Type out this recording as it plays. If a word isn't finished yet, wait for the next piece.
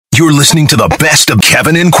You're listening to the best of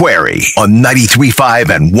Kevin and Query on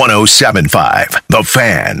 93.5 and 107.5. The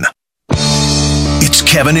Fan. It's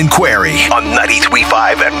Kevin and Query on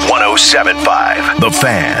 93.5 and 107.5. The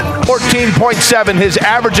Fan. 14.7, his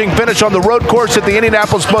averaging finish on the road course at the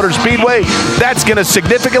Indianapolis Motor Speedway. That's going to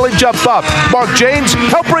significantly jump up. Mark James,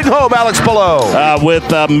 help bring home Alex Palou. With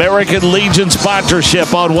American Legion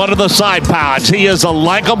sponsorship on one of the side pods. He is a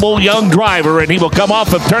likable young driver, and he will come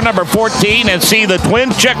off of turn number 14 and see the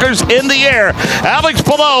twin checkers in the air. Alex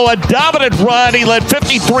Palou, a dominant run. He led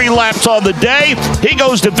 53 laps on the day. He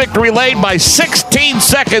goes to victory lane by 16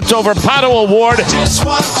 seconds over Pato Award. Just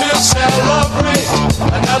want to celebrate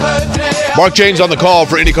another day. Mark James on the call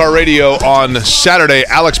for IndyCar Radio on Saturday.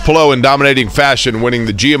 Alex Palou in dominating fashion, winning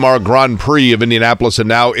the GMR Grand Prix of Indianapolis, and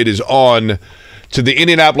now it is on to the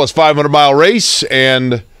Indianapolis 500-mile race,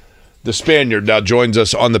 and the Spaniard now joins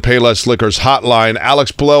us on the Payless Liquors hotline.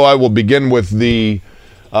 Alex Palou, I will begin with the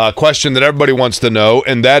question that everybody wants to know,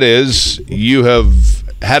 and that is, you have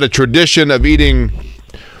had a tradition of eating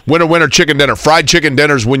winner chicken dinner, fried chicken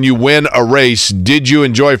dinners when you win a race. Did you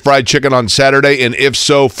enjoy fried chicken on Saturday, and if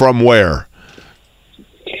so, from where?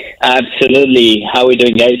 Absolutely. How are we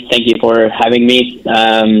doing, guys? Thank you for having me.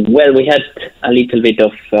 Well, we had a little bit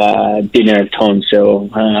of dinner at home, so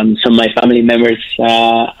some of my family members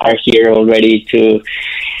are here already to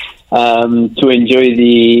enjoy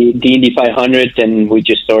the Indy 500, and we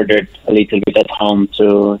just ordered a little bit at home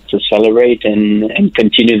to celebrate and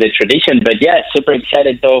continue the tradition. But yeah, super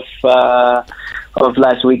excited of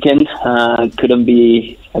last weekend. Couldn't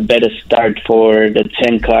be a better start for the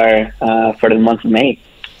 10 car for the month of May.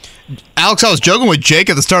 Alex, I was joking with Jake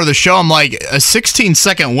at the start of the show. I'm like, a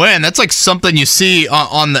 16-second win, that's like something you see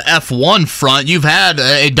on the F1 front. You've had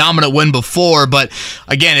a dominant win before, but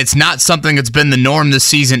again, it's not something that's been the norm this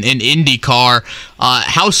season in IndyCar.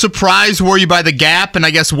 How surprised were you by the gap, and I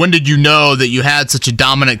guess when did you know that you had such a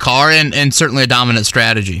dominant car and certainly a dominant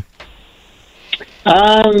strategy?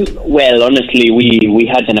 Well, honestly, we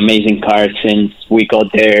had an amazing car since we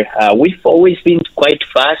got there. We've always been quite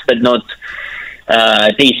fast, but not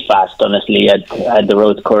this fast, honestly, at the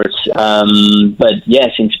road course. But yeah,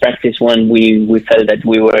 since practice one, we felt that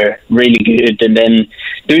we were really good. And then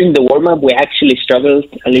during the warm-up, we actually struggled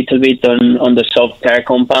a little bit on the soft tire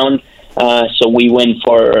compound. So we went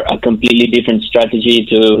for a completely different strategy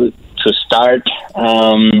to start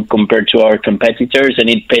compared to our competitors, and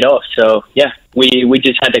it paid off. So yeah, we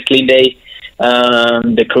just had a clean day.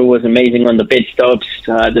 The crew was amazing on the pit stops.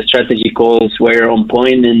 The strategy calls were on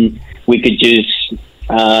point, and we could just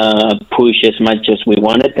push as much as we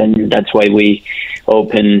wanted, and that's why we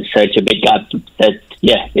opened such a big gap. That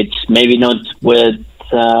yeah, it's maybe not what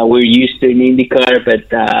we're used to in IndyCar,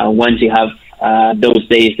 but once you have those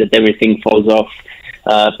days that everything falls off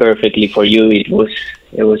perfectly for you, it was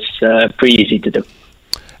pretty easy to do.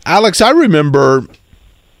 Alex, I remember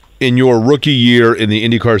in your rookie year in the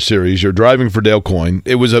IndyCar series, you're driving for Dale Coyne.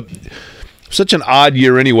 It was such an odd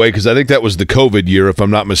year anyway, because I think that was the COVID year, if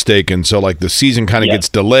I'm not mistaken. So like the season kind of gets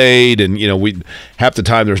delayed, and we half the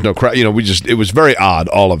time there's no crowd. It was very odd,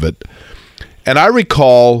 all of it. And I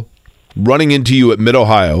recall running into you at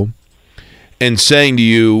Mid-Ohio and saying to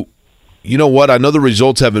you, you know what, I know the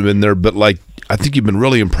results haven't been there, but like I think you've been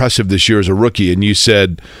really impressive this year as a rookie. And you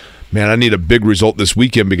said, man, I need a big result this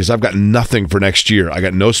weekend because I've got nothing for next year. I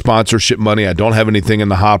got no sponsorship money. I don't have anything in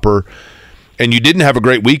the hopper. And you didn't have a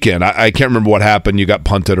great weekend. I can't remember what happened. You got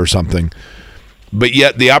punted or something. But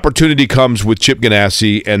yet the opportunity comes with Chip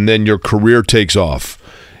Ganassi, and then your career takes off.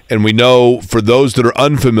 And we know, for those that are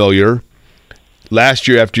unfamiliar, last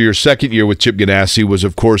year after your second year with Chip Ganassi was,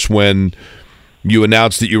 of course, when you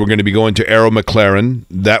announced that you were going to be going to Arrow McLaren.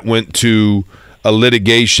 That went to a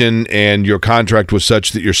litigation, and your contract was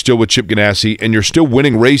such that you're still with Chip Ganassi, and you're still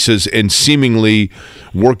winning races and seemingly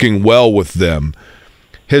working well with them.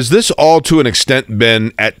 Has this all to an extent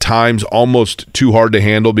been at times almost too hard to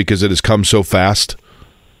handle because it has come so fast?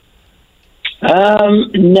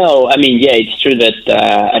 No, I mean, yeah, it's true that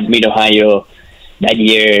at Mid-Ohio that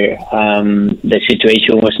year the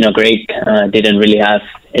situation was not great. Didn't really have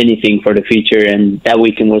anything for the future, and that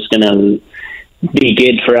weekend was going to be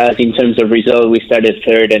good for us in terms of result. We started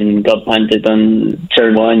third and got punted on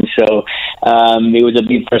turn one, so it was a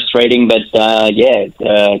bit frustrating, but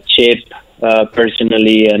Chip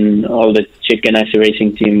personally and all the Chip Ganassi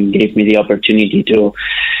racing team gave me the opportunity to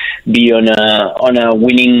be on a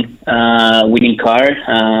winning car,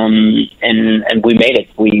 and we made it.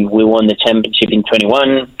 We won the championship in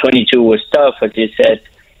 21. 22 was tough, as you said,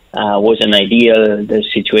 wasn't ideal, the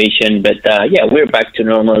situation, but we're back to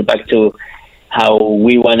normal, back to how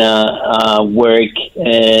we want to work,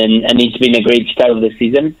 and it's been a great start of the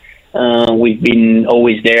season. We've been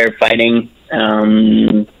always there fighting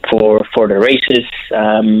for the races,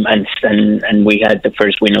 and we had the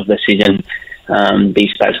first win of the season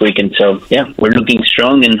this past weekend. So yeah, we're looking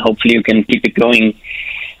strong, and hopefully we can keep it going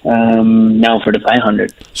now for the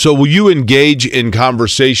 500. So will you engage in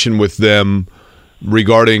conversation with them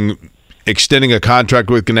regarding extending a contract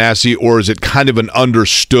with Ganassi, or is it kind of an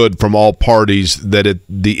understood from all parties that at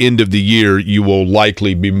the end of the year you will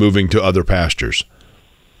likely be moving to other pastures?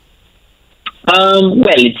 Well,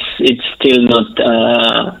 it's still not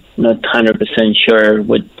 100% sure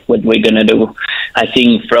what we're gonna do. I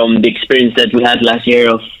think from the experience that we had last year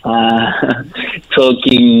of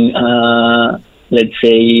talking, let's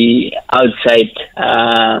say outside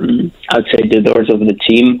the doors of the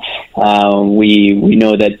team, we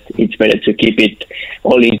know that it's better to keep it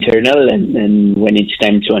all internal, and when it's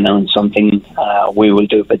time to announce something, we will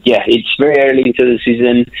do. But yeah, it's very early into the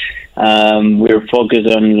season. We're focused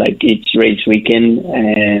on like each race weekend,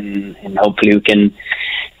 and hopefully we can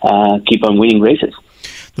keep on winning races.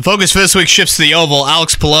 The focus for this week shifts to the oval.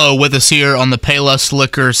 Alex Palou with us here on the Payless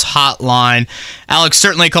Liquors hotline. Alex,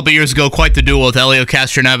 certainly a couple years ago, quite the duel with Helio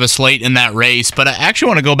Castroneves late in that race. But I actually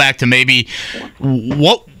want to go back to maybe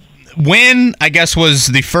when, I guess, was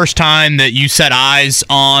the first time that you set eyes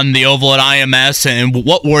on the oval at IMS, and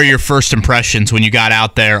what were your first impressions when you got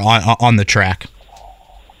out there on the track?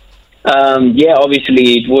 Yeah,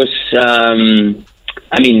 obviously it was...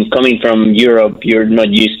 coming from Europe, you're not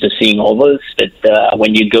used to seeing ovals, but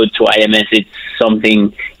when you go to IMS, it's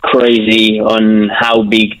something crazy on how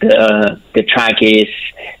big the track is,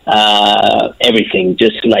 everything,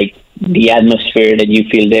 just like the atmosphere that you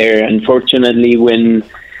feel there. Unfortunately, when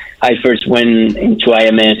I first went into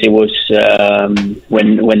IMS, it was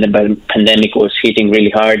when the pandemic was hitting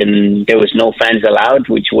really hard, and there was no fans allowed,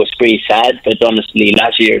 which was pretty sad. But honestly,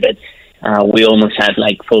 last year that we almost had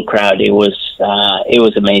like full crowd. It was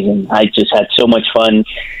amazing. I just had so much fun.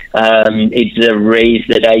 It's a race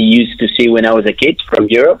that I used to see when I was a kid from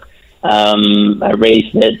Europe. A race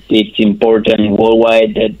that it's important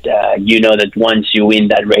worldwide, that you know that once you win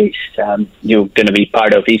that race, you're going to be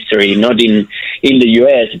part of history, not in the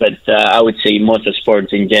US, but I would say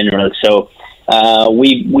motorsports in general. So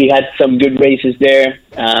we had some good races there.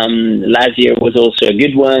 Last year was also a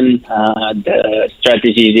good one. The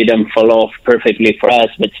strategy didn't fall off perfectly for us,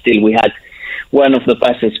 but still we had one of the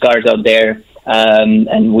fastest cars out there,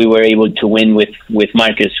 and we were able to win with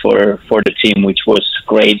Marcus for the team, which was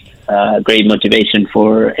great motivation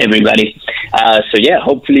for everybody. So yeah,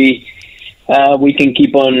 hopefully we can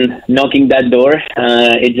keep on knocking that door.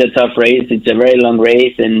 It's a tough race. It's a very long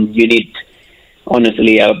race, and you need,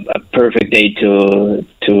 honestly, a perfect day to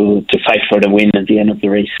fight for the win at the end of the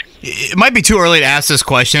race. It might be too early to ask this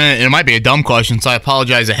question, and it might be a dumb question, so I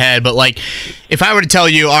apologize ahead. But like, if I were to tell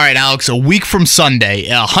you, all right, Alex, a week from Sunday,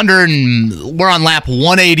 we're on lap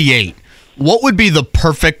 188, what would be the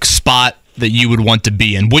perfect spot that you would want to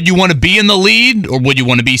be in? Would you want to be in the lead, or would you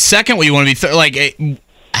want to be second? Would you want to be third? Like,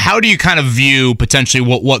 how do you kind of view potentially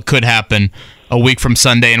what could happen a week from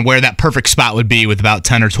Sunday, and where that perfect spot would be with about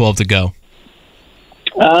 10 or 12 to go?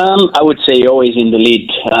 I would say always in the lead,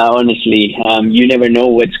 honestly. You never know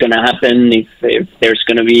what's going to happen, if there's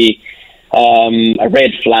going to be a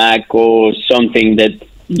red flag or something, that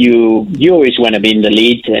you always want to be in the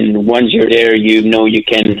lead. And once you're there, you know you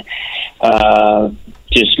can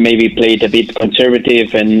just maybe play it a bit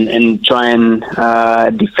conservative and try and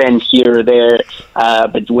defend here or there.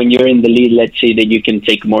 But when you're in the lead, let's say that you can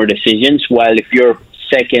take more decisions. While if you're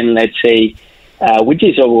second, let's say, which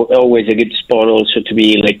is always a good spot also to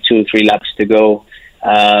be, like 2 or 3 laps to go.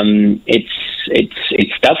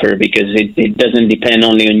 It's tougher because it doesn't depend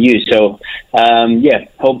only on you. So yeah,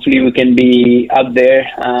 hopefully we can be up there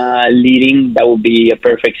leading. That would be a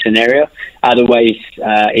perfect scenario. Otherwise,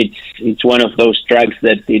 it's one of those tracks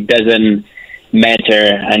that it doesn't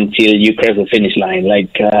matter until you cross the finish line.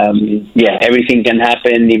 Like yeah, everything can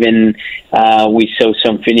happen. Even we saw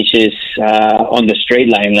some finishes on the straight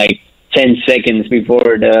line, like 10 seconds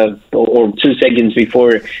before or 2 seconds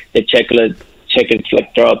before the checkered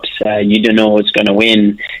flag drops. You don't know who's going to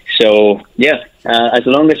win. So yeah, as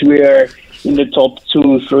long as we are in the top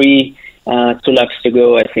 2, 3, 2 laps to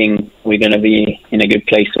go, I think we're going to be in a good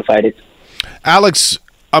place to fight it. Alex,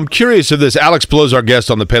 I'm curious of this. Alex Palou is our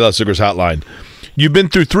guest on the Payless Liquors hotline. You've been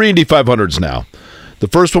through 3 Indy 500s now. The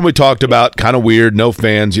first one we talked about, kind of weird, no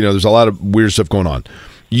fans. You know, there's a lot of weird stuff going on.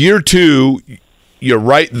 Year 2, you're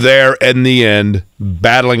right there in the end,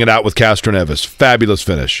 battling it out with Castroneves. Fabulous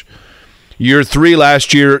finish. Year 3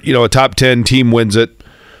 last year, you know, a top 10 team wins it.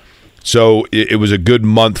 So it was a good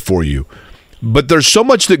month for you. But there's so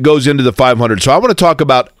much that goes into the 500. So I want to talk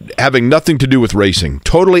about having nothing to do with racing,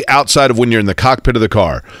 totally outside of when you're in the cockpit of the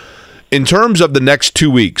car. In terms of the next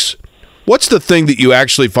 2 weeks, what's the thing that you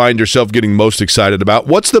actually find yourself getting most excited about?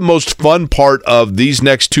 What's the most fun part of these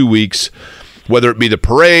next 2 weeks, whether it be the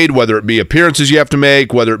parade, whether it be appearances you have to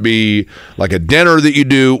make, whether it be like a dinner that you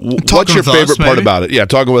do? What's your favorite part about it? Yeah,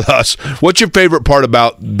 talking with us. What's your favorite part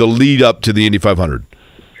about the lead up to the Indy 500?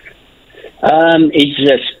 It's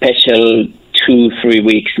a special 2-3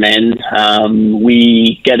 weeks, man.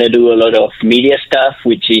 We gotta do a lot of media stuff,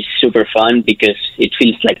 which is super fun because it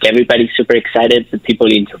feels like everybody's super excited. The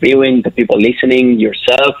people interviewing, the people listening,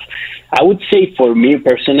 yourself. I would say for me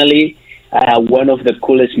personally, one of the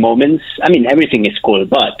coolest moments, I mean, everything is cool,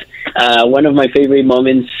 but one of my favorite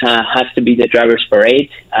moments has to be the driver's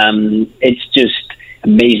parade. It's just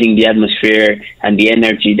amazing, the atmosphere and the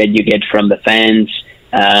energy that you get from the fans.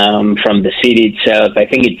 From the city itself. I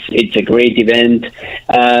think it's a great event.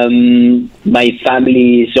 My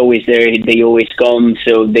family is always there. They always come,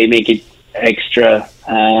 so they make it extra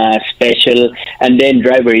special. And then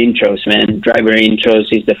driver intros, man. Driver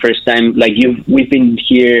intros is the first time. We've been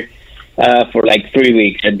here for like 3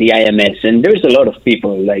 weeks at the IMS, and there's a lot of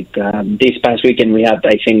people. Like this past weekend, we had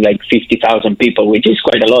I think like 50,000 people, which is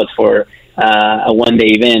quite a lot for a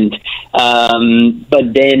one-day event.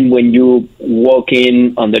 But then when you walk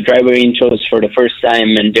in on the driver intros for the first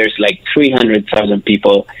time and there's like 300,000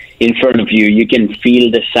 people in front of you, you can feel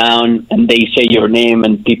the sound and they say your name,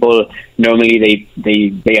 and people normally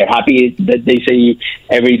they are happy that they say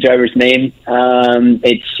every driver's name.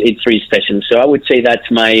 It's pretty special. So I would say that's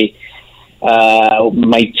my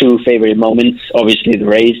two favorite moments. Obviously the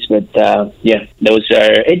race, but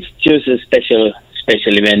it's just a special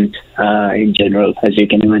event in general, as you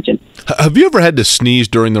can imagine. Have you ever had to sneeze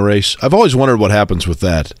during the race? I've always wondered what happens with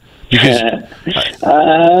that. Because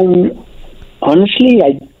honestly,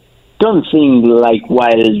 I don't think like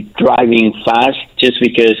while driving fast, just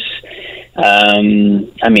because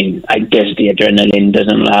I guess the adrenaline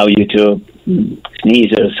doesn't allow you to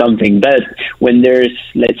sneeze or something, but when there's,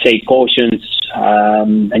 let's say, cautions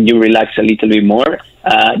and you relax a little bit more,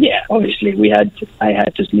 obviously I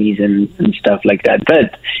had to sneeze and stuff like that,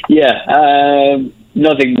 but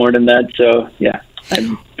nothing more than that. So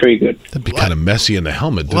I'm pretty good. That'd be kind of messy in the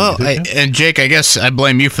helmet. And Jake, I guess I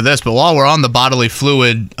blame you for this, but while we're on the bodily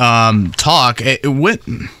fluid talk,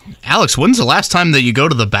 Alex, when's the last time that you go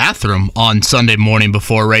to the bathroom on Sunday morning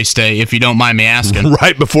before race day, if you don't mind me asking?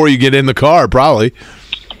 Right before you get in the car, probably.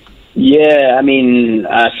 Yeah, I mean,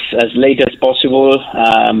 as late as possible,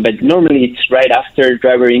 but normally it's right after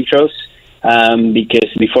driver intros,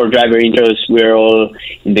 because before driver intros, we're all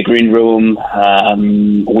in the green room,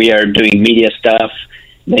 we are doing media stuff,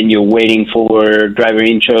 then you're waiting for driver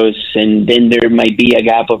intros, and then there might be a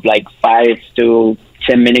gap of like 5 to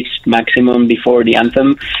 10 minutes maximum before the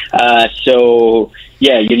anthem.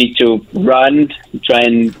 You need to run, try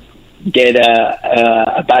and get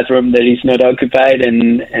a bathroom that is not occupied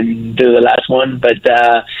and do the last one. But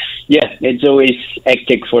it's always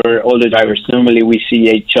hectic for all the drivers. Normally we see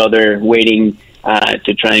each other waiting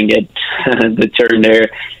to try and get the turn there.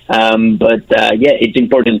 It's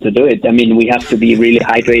important to do it. I mean, we have to be really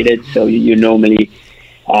hydrated, so you normally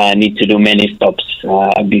need to do many stops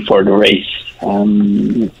before the race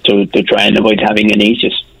to try and avoid having any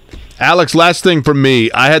issues. Alex, last thing from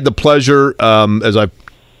me. I had the pleasure, as I've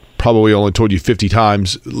probably only told you 50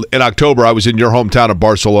 times, in October I was in your hometown of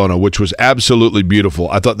Barcelona, which was absolutely beautiful.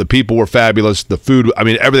 I thought the people were fabulous, the food, I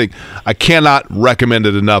mean, everything. I cannot recommend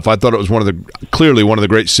it enough. I thought it was clearly one of the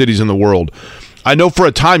great cities in the world. I know for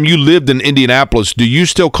a time you lived in Indianapolis. Do you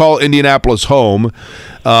still call Indianapolis home?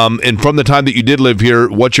 And from the time that you did live here,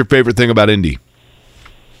 what's your favorite thing about Indy?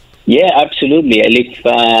 Yeah, absolutely. I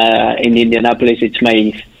live in Indianapolis. It's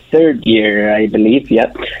my third year, I believe.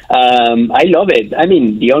 Yeah, I love it. I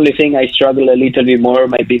mean, the only thing I struggle a little bit more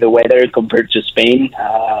might be the weather compared to Spain.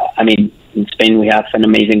 I mean, in Spain we have an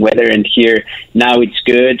amazing weather, and here now it's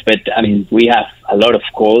good. But I mean, we have a lot of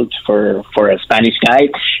cold for a Spanish guy.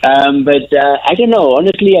 But I don't know.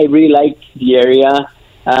 Honestly, I really like the area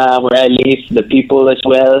where I live, the people as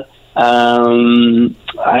well.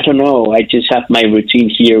 I don't know. I just have my routine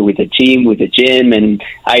here with the team, with the gym, and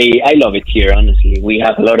I love it here, honestly. We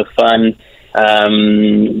have a lot of fun.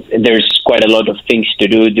 There's quite a lot of things to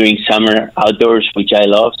do during summer outdoors, which I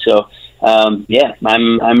love. So yeah,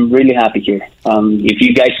 I'm really happy here. If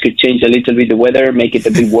you guys could change a little bit the weather, make it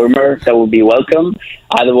a bit warmer, that would be welcome.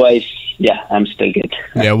 Otherwise, yeah, I'm still good.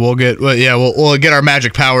 Yeah, we'll get our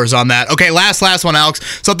magic powers on that. Okay, last one,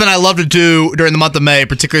 Alex. Something I love to do during the month of May,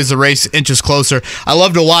 particularly as the race inches closer. I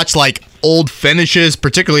love to watch like old finishes,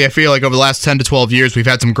 particularly I feel like over the last 10 to 12 years, we've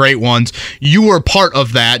had some great ones. You were part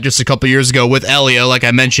of that just a couple years ago with Elio, like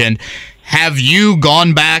I mentioned. Have you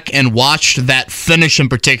gone back and watched that finish in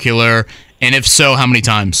particular? And if so, how many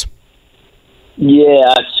times?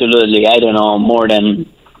 Yeah, absolutely. I don't know, more than,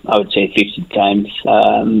 I would say, 50 times.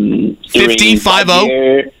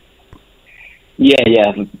 50-5-0?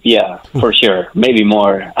 Yeah, for sure. Maybe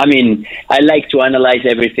more. I mean, I like to analyze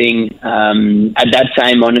everything. At that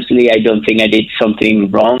time, honestly, I don't think I did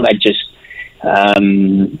something wrong. I just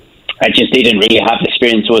didn't really have the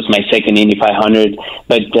experience. It was my second Indy 500.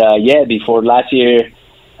 But, before last year,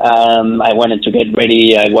 I wanted to get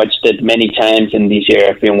ready. I watched it many times, and this year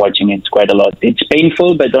I've been watching it quite a lot. It's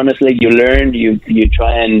painful, but honestly, you learn. You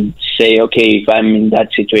try and say, okay, if I'm in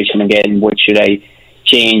that situation again, what should I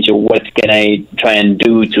change, or what can I try and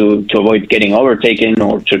do to avoid getting overtaken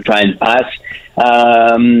or to try and pass?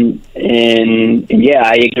 And yeah,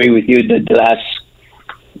 I agree with you that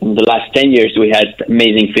the last 10 years we had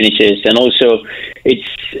amazing finishes, and also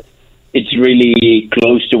it's really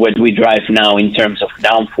close to what we drive now in terms of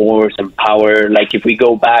downforce and power. Like if we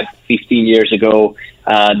go back 15 years ago,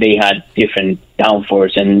 they had different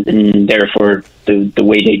downforce, and therefore the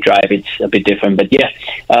way they drive, it's a bit different. But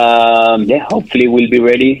hopefully we'll be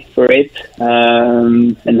ready for it,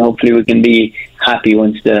 and hopefully we can be happy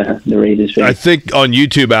once the race is finished. I think on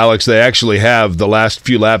YouTube, Alex, they actually have the last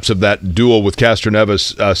few laps of that duel with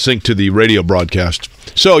Castroneves synced to the radio broadcast.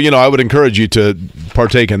 So, I would encourage you to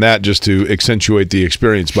partake in that just to accentuate the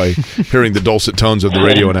experience by hearing the dulcet tones of the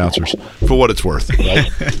radio announcers, for what it's worth. Right?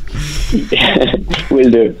 Will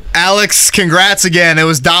do. Alex, congrats again. It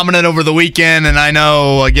was dominant over the weekend, and I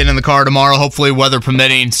know getting in the car tomorrow, hopefully weather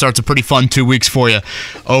permitting, starts a pretty fun 2 weeks for you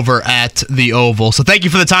over at the Oval. So thank you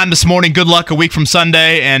for the time this morning. Good luck a week from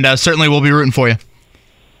Sunday, and certainly we'll be rooting for you.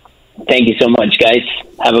 Thank you so much, guys.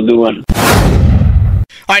 Have a good one.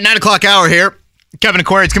 All right, 9 o'clock hour here. Kevin and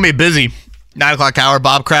Query, it's going to be a busy 9 o'clock hour.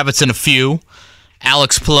 Bob Kravitz in a few.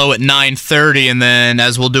 Alex Palou at 9:30, and then,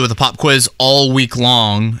 as we'll do with the pop quiz all week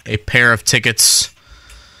long, a pair of tickets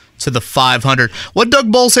to the 500. What did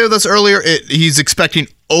Doug Boles say with us earlier? He's expecting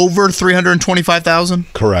over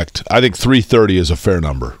 325,000? Correct. I think 330 is a fair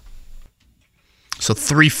number. So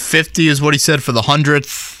 350 is what he said for the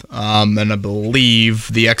 100th, and I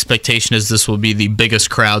believe the expectation is this will be the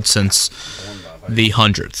biggest crowd since the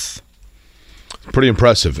 100th. Pretty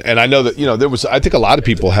impressive. And I know that, there was, I think a lot of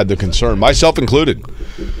people had the concern, myself included,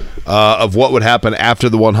 of what would happen after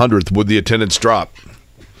the 100th. Would the attendance drop?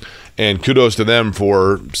 And kudos to them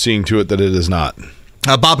for seeing to it that it is not.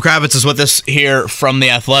 Bob Kravitz is with us here from The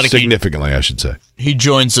Athletic. Significantly, I should say. He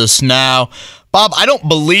joins us now. Bob, I don't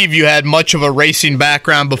believe you had much of a racing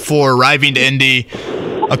background before arriving to Indy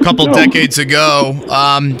a couple decades ago.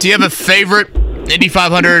 Do you have a favorite Indy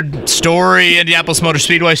 500 story, Indianapolis Motor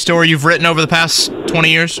Speedway story you've written over the past 20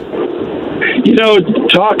 years?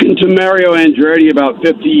 Talking to Mario Andretti about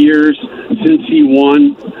 50 years since he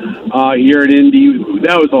won here at Indy,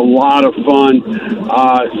 that was a lot of fun.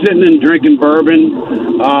 Sitting and drinking bourbon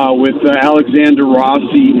with Alexander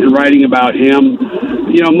Rossi and writing about him.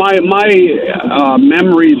 My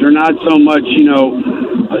memories are not so much,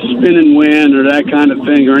 a spin and win or that kind of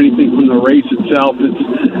thing, or anything from the race itself. It's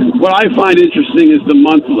what I find interesting is the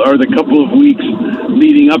month or the couple of weeks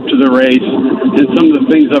leading up to the race and some of the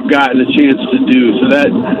things I've gotten a chance to do. So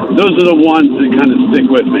those are the ones that kind of stick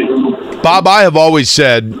with me. Bob, I have always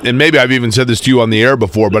said, and maybe I've even said this to you on the air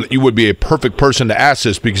before, but you would be a perfect person to ask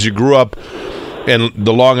this because you grew up in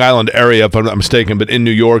the Long Island area, if I'm not mistaken, but in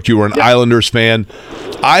New York, you were an Islanders fan.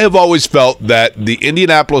 I have always felt that the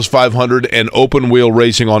Indianapolis 500 and open wheel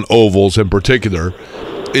racing on ovals in particular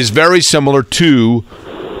is very similar to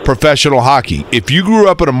professional hockey. If you grew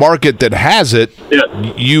up in a market that has it,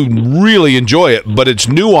 you really enjoy it, but it's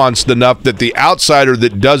nuanced enough that the outsider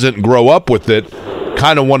that doesn't grow up with it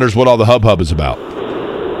kind of wonders what all the hubbub is about.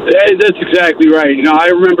 That's exactly right. I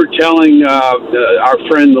remember telling our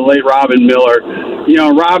friend, the late Robin Miller,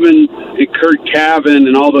 Robin and Kurt Cavan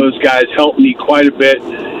and all those guys helped me quite a bit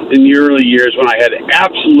in the early years when I had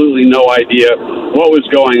absolutely no idea what was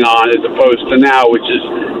going on, as opposed to now, which is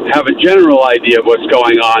have a general idea of what's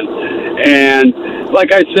going on. And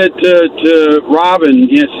like I said to Robin,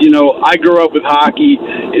 yes, I grew up with hockey.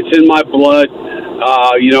 It's in my blood.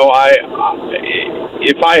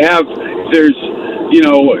 If there's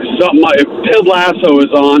something. If Ted Lasso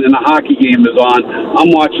is on and a hockey game is on,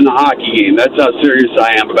 I'm watching the hockey game. That's how serious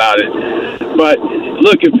I am about it. But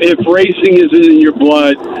look, if racing isn't in your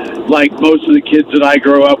blood, like most of the kids that I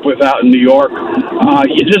grow up with out in New York,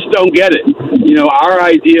 you just don't get it. Our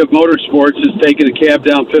idea of motorsports is taking a cab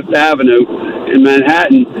down Fifth Avenue in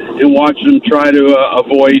Manhattan and watching them try to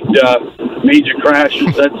avoid major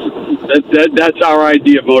crashes. That's our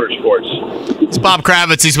idea of motorsports. It's Bob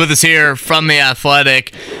Kravitz. He's with us here from The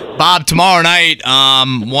Athletic. Bob, tomorrow night,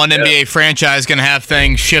 one NBA franchise going to have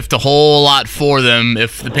things shift a whole lot for them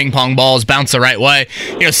if the ping pong balls bounce the right way.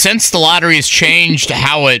 Since the lottery has changed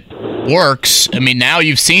how it works, I mean, now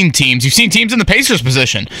you've seen teams in the Pacers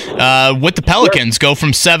position with the Pelicans go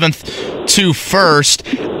from 7th to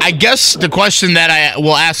 1st. I guess the question that I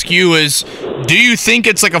will ask you is, do you think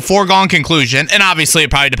it's like a foregone conclusion? And obviously it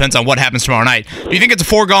probably depends on what happens tomorrow night. Do you think it's a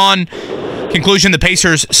foregone conclusion the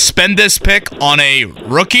Pacers spend this pick on a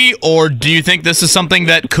rookie, or do you think this is something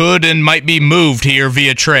that could and might be moved here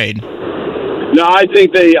via trade? No, I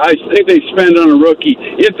think they spend on a rookie.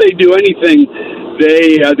 If they do anything,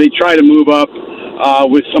 they try to move up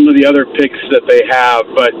with some of the other picks that they have.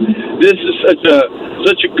 But this is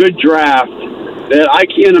such a good draft that I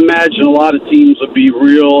can't imagine a lot of teams would be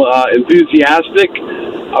real enthusiastic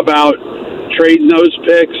about trading those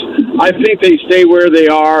picks. I think they stay where they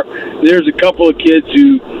are. There's a couple of kids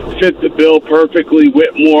who fit the bill perfectly.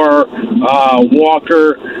 Whitmore,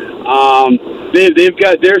 Walker.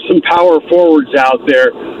 There's some power forwards out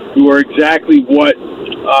there who are exactly what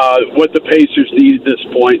the Pacers need at this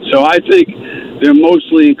point. So I think they're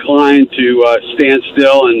mostly inclined to stand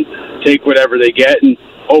still and take whatever they get, and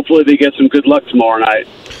hopefully they get some good luck tomorrow night.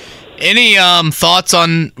 Any thoughts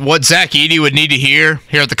on what Zach Edey would need to hear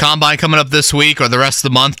here at the Combine coming up this week or the rest of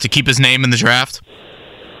the month to keep his name in the draft?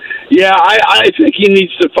 Yeah, I think he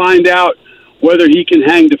needs to find out whether he can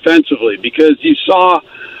hang defensively, because you saw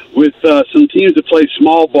with some teams that play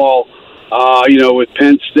small ball, with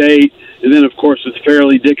Penn State, and then, of course, with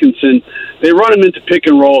Fairleigh Dickinson, they run him into pick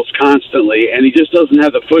and rolls constantly, and he just doesn't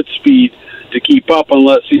have the foot speed to keep up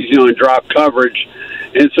unless he's, in drop coverage.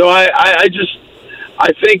 And so I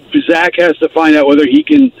think Zach has to find out whether he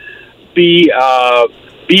can be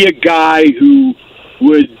a guy who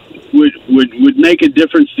would make a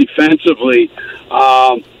difference defensively.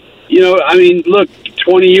 Look,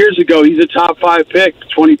 20 years ago, he's a top 5 pick,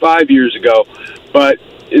 25 years ago. But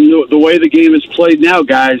in the way the game is played now,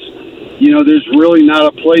 guys, there's really not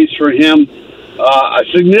a place for him, a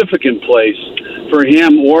significant place for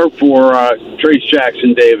him or for Trace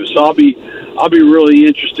Jackson Davis. So I'll be really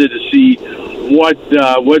interested to see what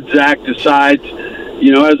Zach decides.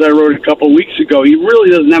 As I wrote a couple of weeks ago, he really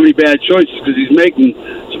doesn't have any bad choices because he's making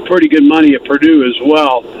some pretty good money at Purdue as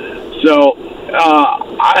well. So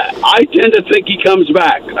I tend to think he comes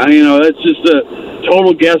back. That's just a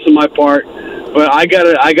total guess on my part, but I got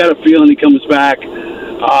a feeling he comes back.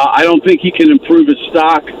 I don't think he can improve his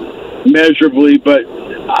stock measurably, but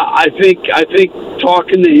I think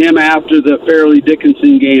talking to him after the Fairleigh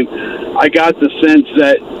Dickinson game, I got the sense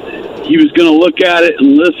that he was going to look at it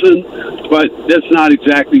and listen, but that's not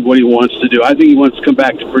exactly what he wants to do. I think he wants to come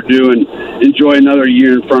back to Purdue and enjoy another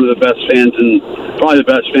year in front of the best fans and probably the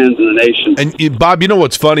best fans in the nation. And Bob,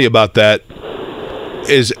 what's funny about that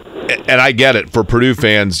is, and I get it for Purdue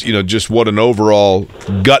fans, just what an overall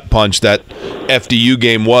gut punch that FDU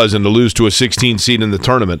game was, and to lose to a 16 seed in the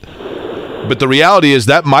tournament. But the reality is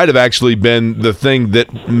that might have actually been the thing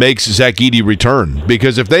that makes Zach Edey return,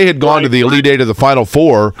 because if they had gone to the Elite Eight of the Final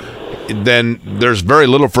Four, then there's very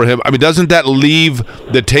little for him. I mean, doesn't that leave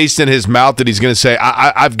the taste in his mouth that he's going to say,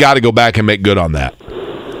 I've got to go back and make good on that?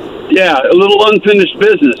 Yeah, a little unfinished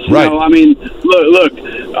business. Right. Look,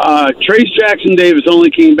 Trace Jackson Davis only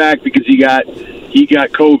came back because he got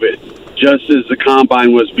COVID just as the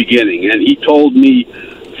Combine was beginning, and he told me,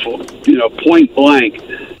 point blank,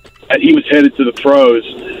 that he was headed to the pros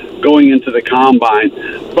going into the Combine.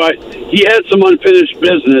 But he had some unfinished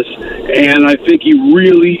business, and I think he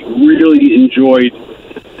really, really enjoyed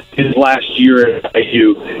his last year at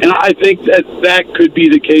IU. And I think that could be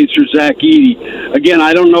the case for Zach Edey. Again,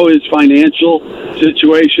 I don't know his financial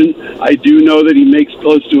situation. I do know that he makes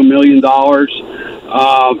close to $1 million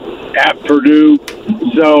at Purdue.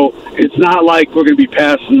 So it's not like we're going to be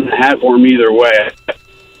passing the hat for him either way.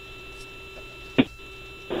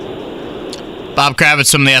 Bob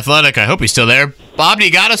Kravitz from The Athletic. I hope he's still there. Bob, do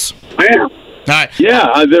you got us? I am. All right.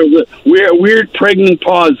 Yeah, there's a weird pregnant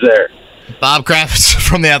pause there. Bob Kravitz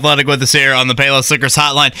from The Athletic with us here on the Payless Liquors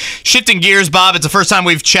Hotline. Shifting gears, Bob, it's the first time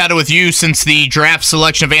we've chatted with you since the draft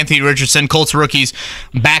selection of Anthony Richardson. Colts rookies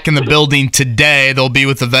back in the building today. They'll be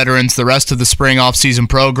with the veterans the rest of the spring off-season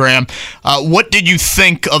program. What did you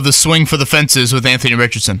think of the swing for the fences with Anthony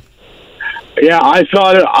Richardson? Yeah, I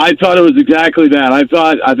thought it was exactly that.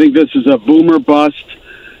 I think this is a boomer bust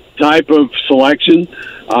type of selection.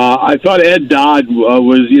 I thought Ed Dodd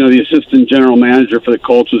was, the assistant general manager for the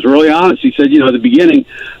Colts, was really honest. He said, at the beginning,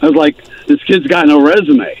 I was like, this kid's got no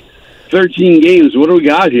resume. 13 games, what do we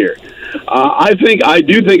got here? I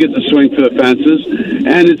do think it's a swing for the fences,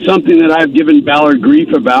 and it's something that I've given Ballard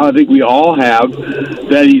grief about. I think we all have,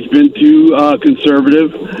 that he's been too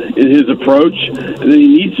conservative in his approach, and then he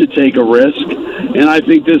needs to take a risk, and I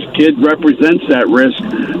think this kid represents that risk.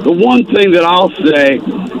 The one thing that I'll say,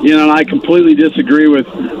 and I completely disagree with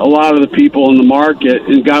a lot of the people in the market,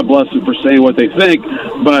 and God bless them for saying what they think,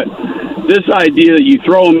 but this idea that you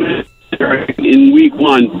throw him in week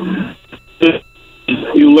one,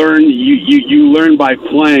 you learn by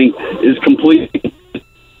playing is completely.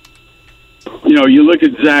 You look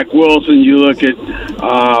at Zach Wilson, you look at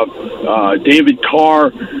David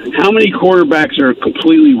Carr. How many quarterbacks are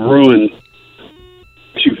completely ruined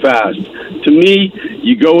too fast? To me,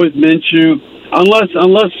 you go with Minshew. Unless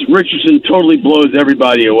Richardson totally blows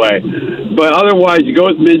everybody away. But otherwise, you go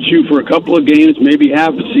with Minshew for a couple of games, maybe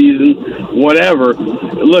half a season, whatever.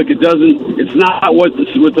 Look, it's not what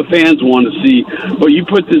the fans want to see, but you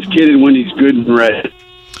put this kid in when he's good and ready.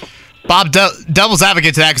 Bob, devil's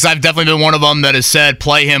advocate to that, because I've definitely been one of them that has said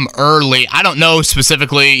play him early. I don't know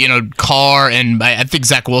specifically, Carr, and I think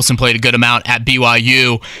Zach Wilson played a good amount at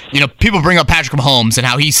BYU. People bring up Patrick Mahomes and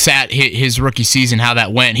how he sat his rookie season, how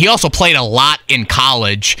that went. He also played a lot in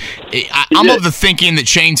college. I'm of the thinking that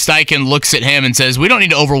Shane Steichen looks at him and says, we don't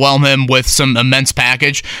need to overwhelm him with some immense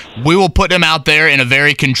package. We will put him out there in a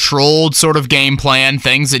very controlled sort of game plan,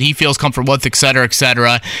 things that he feels comfortable with, et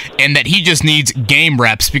cetera, and that he just needs game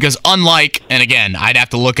reps, because unlike, and again, I'd have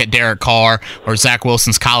to look at Derek Carr or Zach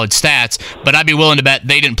Wilson's college stats, but I'd be willing to bet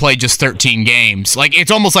they didn't play just 13 games. Like, it's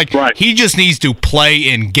almost like He just needs to play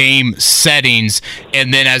in game settings,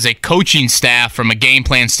 and then as a coaching staff, from a game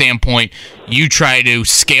plan standpoint, you try to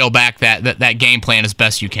scale back that game plan as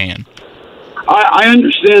best you can. I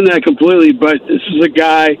understand that completely, but this is a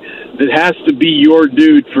guy that has to be your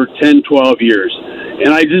dude for 10, 12 years.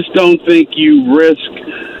 And I just don't think you risk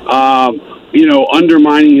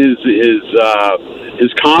undermining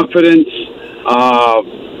his confidence.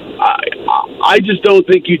 I just don't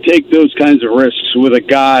think you take those kinds of risks with a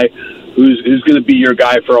guy who's going to be your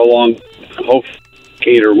guy for a long,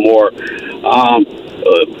 decade or more.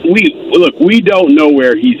 We don't know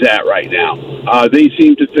where he's at right now. They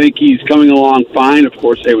seem to think he's coming along fine. Of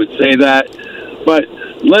course, they would say that, but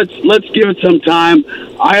let's give it some time.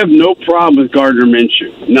 I have no problem with Gardner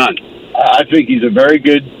Minshew, none. I think he's a very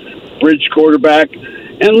good bridge quarterback.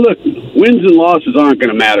 And look, wins and losses aren't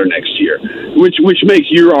going to matter next year, which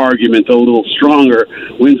makes your argument a little stronger.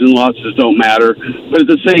 Wins and losses don't matter. But at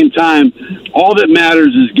the same time, all that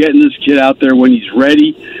matters is getting this kid out there when he's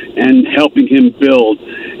ready and helping him build.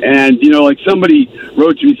 And, like somebody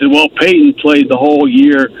wrote to me and said, well, Peyton played the whole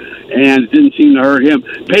year and it didn't seem to hurt him.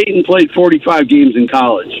 Peyton played 45 games in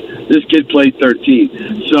college. This kid played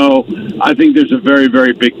 13. So I think there's a very,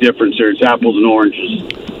 very big difference there. It's apples and oranges.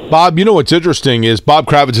 Bob, what's interesting is Bob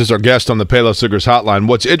Kravitz is our guest on the Payless Liquors Hotline.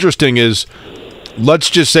 What's interesting is, let's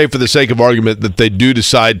just say for the sake of argument that they do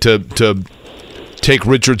decide to take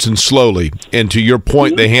Richardson slowly, and to your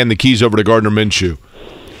point, they hand the keys over to Gardner Minshew.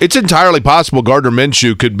 It's entirely possible Gardner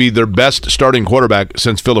Minshew could be their best starting quarterback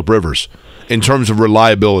since Phillip Rivers in terms of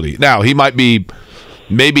reliability. Now, maybe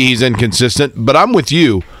he's inconsistent, but I'm with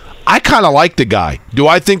you. I kind of like the guy. Do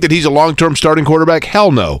I think that he's a long-term starting quarterback?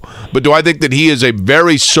 Hell no. But do I think that he is a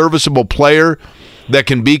very serviceable player that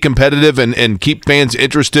can be competitive and keep fans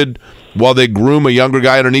interested while they groom a younger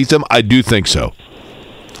guy underneath him? I do think so.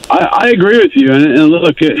 I agree with you. And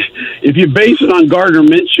look, if you base it on Gardner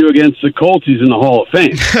Minshew against the Colts, he's in the Hall of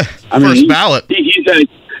Fame. First ballot.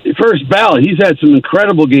 First ballot. He's had some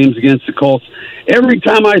incredible games against the Colts. Every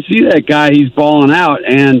time I see that guy, he's balling out.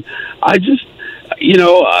 And I just...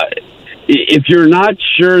 if you're not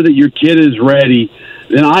sure that your kid is ready,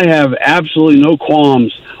 then I have absolutely no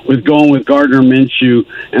qualms with going with Gardner Minshew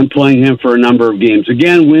and playing him for a number of games.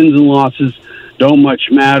 Again, wins and losses don't much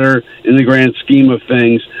matter in the grand scheme of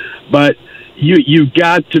things, but you've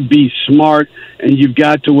got to be smart, and you've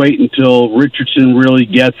got to wait until Richardson really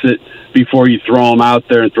gets it before you throw him out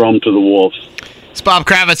there and throw him to the wolves. It's Bob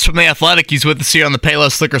Kravitz from The Athletic. He's with us here on the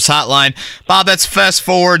Payless Liquors Hotline. Bob, let's fast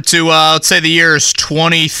forward to, let's say the year is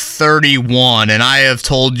 2031, and I have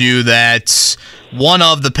told you that one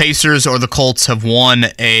of the Pacers or the Colts have won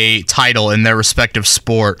a title in their respective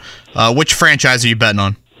sport. Which franchise are you betting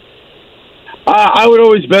on? I would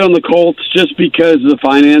always bet on the Colts just because of the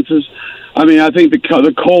finances. I mean, I think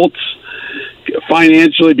the Colts,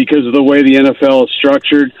 financially, because of the way the NFL is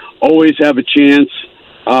structured, always have a chance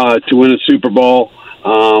to win a Super Bowl.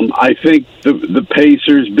 I think the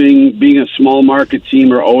Pacers, being a small market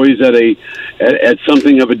team, are always at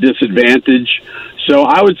something of a disadvantage. So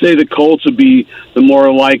I would say the Colts would be the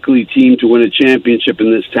more likely team to win a championship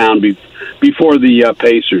in this town before the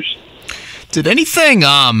Pacers. Did anything,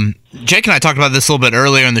 Jake and I talked about this a little bit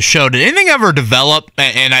earlier in the show, did anything ever develop,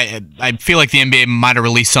 and I feel like the NBA might have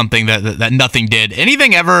released something that nothing did.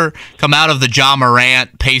 Anything ever come out of the Ja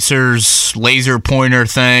Morant Pacers laser pointer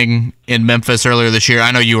thing in Memphis earlier this year?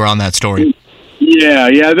 I know you were on that story. Yeah,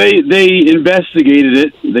 they investigated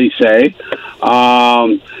it, they say.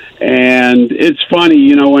 And it's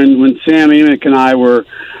funny, when Sam Amick and I were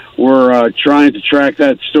trying to track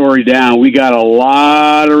that story down, we got a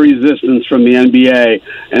lot of resistance from the NBA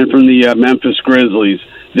and from the Memphis Grizzlies.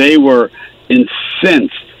 They were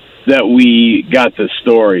incensed that we got this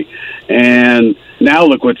story. And now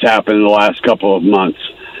look what's happened in the last couple of months.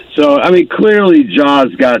 So, I mean, clearly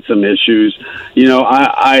Ja's got some issues.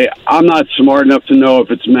 I'm not smart enough to know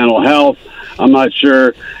if it's mental health. I'm not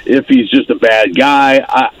sure if he's just a bad guy.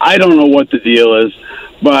 I don't know what the deal is.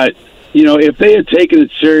 But, if they had taken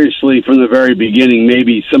it seriously from the very beginning,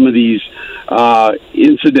 maybe some of these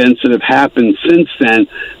incidents that have happened since then,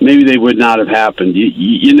 maybe they would not have happened.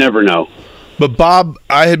 You never know. But, Bob,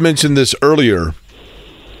 I had mentioned this earlier.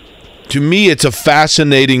 To me, it's a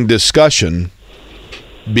fascinating discussion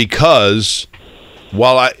because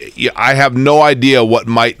while I have no idea what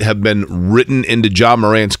might have been written into Ja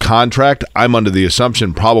Morant's contract, I'm under the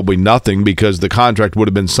assumption probably nothing because the contract would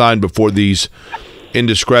have been signed before these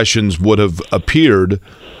indiscretions would have appeared.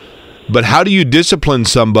 But how do you discipline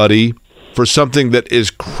somebody for something that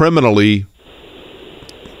is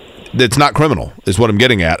that's not criminal, is what I'm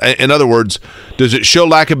getting at. In other words, does it show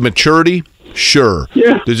lack of maturity? Sure.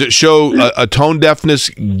 Yeah. Does it show a tone deafness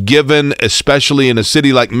given, especially in a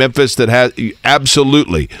city like Memphis that has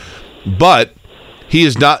absolutely. But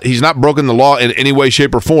he's not broken the law in any way,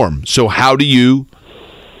 shape, or form. So how do you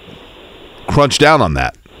crunch down on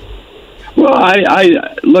that? Well,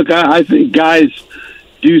 I think guys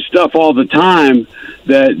do stuff all the time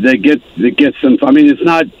that gets them. I mean, it's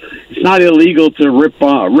not illegal to rip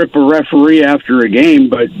a referee after a game,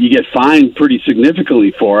 but you get fined pretty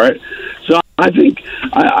significantly for it. So I think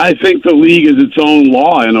the league is its own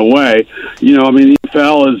law in a way. I mean, the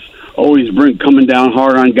NFL is always coming down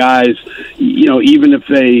hard on guys. Even if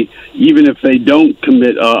they don't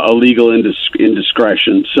commit a legal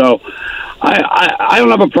indiscretion. So I don't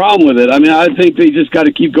have a problem with it. I mean, I think they just got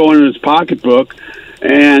to keep going in his pocketbook,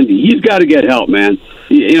 and he's got to get help, man.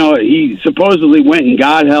 He supposedly went and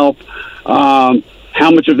got help. How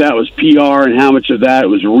much of that was PR and how much of that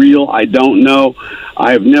was real, I don't know.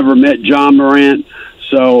 I have never met Ja Morant,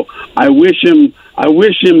 so I wish him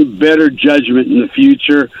better judgment in the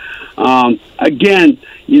future. Again,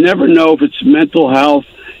 you never know if it's mental health.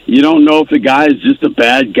 You don't know if the guy is just a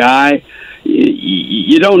bad guy.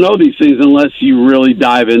 You don't know these things unless you really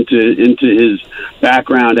dive into his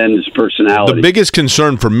background and his personality. The biggest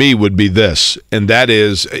concern for me would be this, and that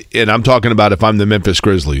is, and I'm talking about if I'm the Memphis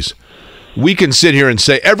Grizzlies, we can sit here and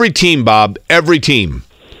say every team, Bob, every team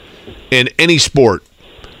in any sport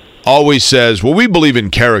always says, well, we believe in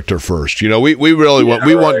character first. We really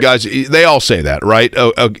want guys. They all say that, right?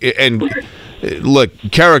 And look,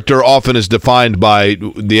 character often is defined by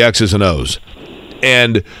the X's and O's.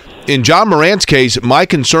 And in Ja Morant's case, my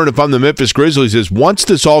concern if I'm the Memphis Grizzlies is once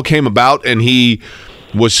this all came about and he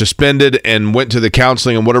was suspended and went to the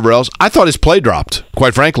counseling and whatever else, I thought his play dropped,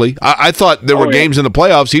 quite frankly. I thought there were games in the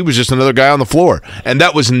playoffs, he was just another guy on the floor. And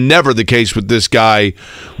that was never the case with this guy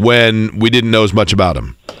when we didn't know as much about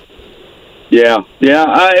him. Yeah.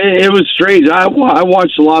 It was strange. I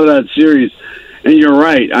watched a lot of that series, and you're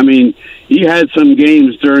right. I mean, he had some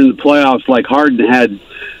games during the playoffs like Harden had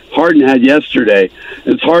yesterday.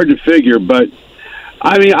 It's hard to figure, but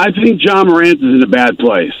I mean, I think Ja Morant is in a bad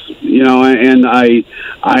place, and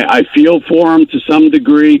I feel for him to some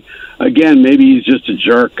degree. Again, maybe he's just a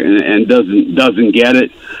jerk and doesn't get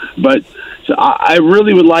it. But so I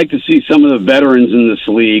really would like to see some of the veterans in this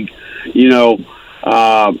league,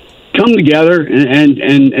 come together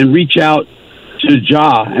and reach out to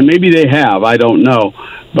Ja, and maybe they have. I don't know,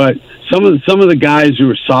 but some of the guys who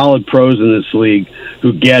are solid pros in this league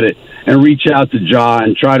who get it and reach out to Ja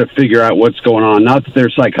and try to figure out what's going on. Not that they're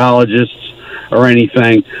psychologists or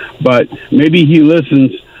anything, but maybe he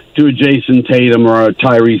listens to a Jason Tatum or a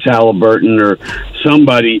Tyrese Halliburton or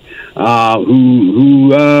somebody who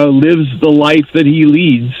lives the life that he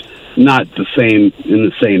leads, not in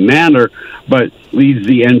the same manner, but leads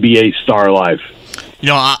the NBA star life. You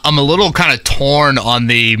know, I'm a little kind of torn on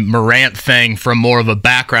the Morant thing from more of a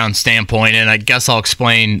background standpoint, and I guess I'll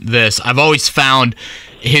explain this. I've always found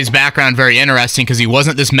his background very interesting because he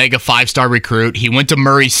wasn't this mega 5-star recruit. He went to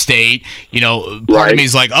Murray State. You know, part of me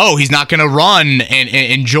is like, oh, he's not going to run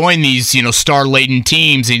and join these, you know, star-laden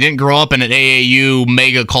teams. He didn't grow up in an AAU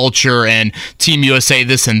mega culture and Team USA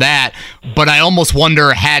this and that. But I almost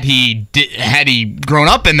wonder, had he grown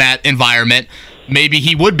up in that environment, maybe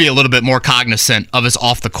he would be a little bit more cognizant of his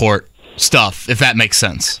off-the-court stuff, if that makes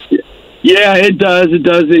sense. Yeah, it does. It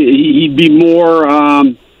does. He'd be more...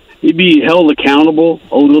 he'd be held accountable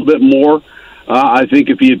a little bit more, I think,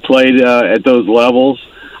 if he had played at those levels.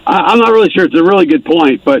 I'm not really sure. It's a really good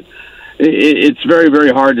point, but it's very,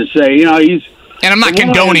 very hard to say. You know, and I'm not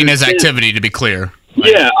condoning his activity, to be clear.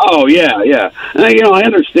 Yeah. Oh, yeah. And, you know, I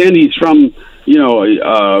understand he's from, you know,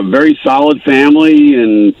 a very solid family,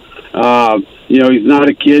 and you know, he's not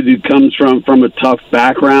a kid who comes from a tough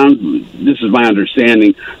background. This is my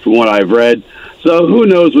understanding from what I've read. So who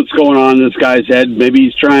knows what's going on in this guy's head? Maybe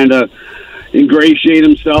he's trying to ingratiate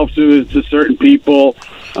himself to certain people.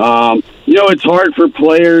 You know, it's hard for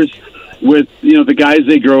players with, you know, the guys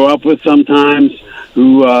they grow up with sometimes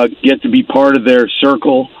who get to be part of their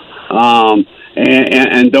circle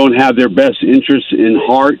and don't have their best interests in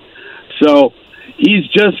heart. So he's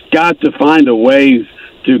just got to find a way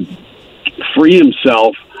to free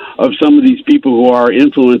himself of some of these people who are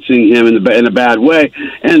influencing him in a bad way.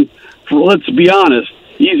 And let's be honest,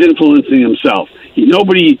 he's influencing himself.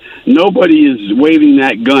 Nobody is waving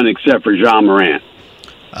that gun except for Ja Morant.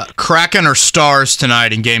 Kraken or Stars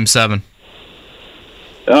tonight in Game 7?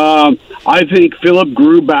 I think Philip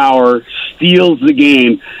Grubauer steals the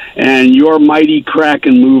game, and your mighty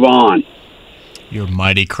Kraken move on. Your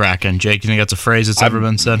mighty Kraken. Jake, you think that's a phrase that's ever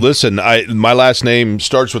been said? Listen, my last name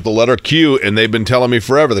starts with the letter Q, and they've been telling me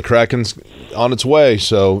forever the Kraken's on its way.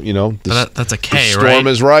 So, you know, that's a K, the storm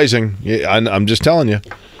is rising. Yeah, I'm just telling you.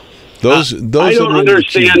 Those I don't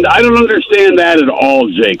understand. I don't understand that at all,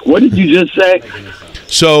 Jake. What did you just say?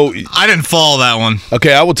 So I didn't follow that one.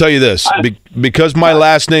 Okay, I will tell you this. Because my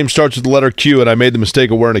last name starts with the letter Q, and I made the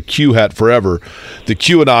mistake of wearing a Q hat forever, the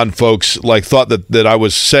QAnon folks thought that I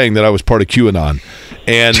was saying that I was part of QAnon.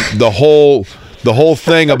 And the whole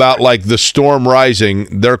thing about the storm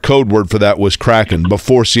rising, their code word for that was Kraken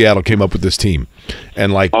before Seattle came up with this team.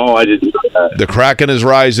 And oh, I didn't know that. The Kraken is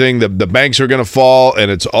rising, the banks are going to fall,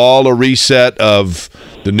 and it's all a reset of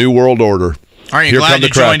the new world order. Aren't you glad you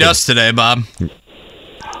joined us today, Bob?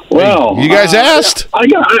 Well, you guys asked. I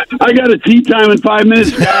got a tea time in 5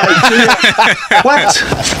 minutes, guys. What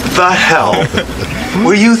the hell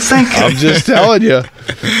were you thinking? I'm just telling you.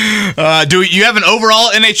 Do you have an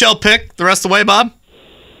overall NHL pick the rest of the way, Bob?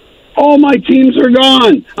 All my teams are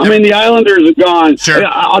gone. I mean, the Islanders are gone. Sure.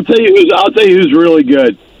 I'll tell you who's really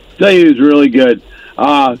good.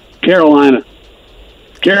 Carolina.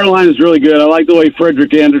 Carolina's really good. I like the way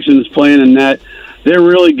Frederik Andersen is playing in net. They're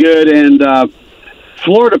really good, and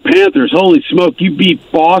Florida Panthers, holy smoke, you beat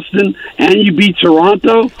Boston and you beat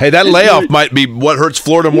Toronto. Hey, that layoff might be what hurts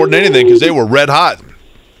Florida more than anything because they were red hot.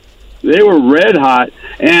 They were red hot.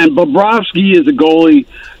 And Bobrovsky is a goalie,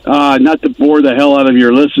 not to bore the hell out of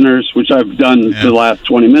your listeners, which I've done the last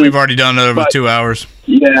 20 minutes. We've already done it over 2 hours.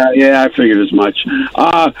 Yeah, I figured as much.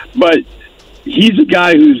 But he's a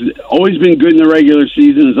guy who's always been good in the regular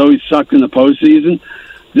season, has always sucked in the postseason.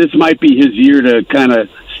 This might be his year to kind of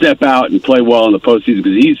step out and play well in the postseason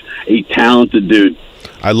because he's a talented dude.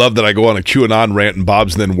 I love that I go on a QAnon rant and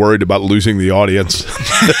Bob's then worried about losing the audience.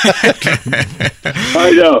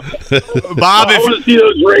 I know. Bob, I want to see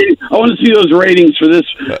those ratings. I want to see those ratings for this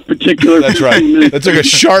particular. That's right. That took a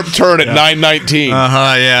sharp turn at 9:19.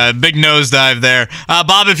 Yeah, big nosedive there.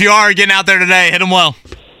 Bob, if you are getting out there today, hit them well.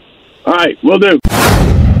 All right, will do.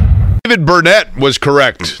 David Burnett was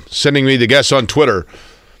correct, sending me the guess on Twitter.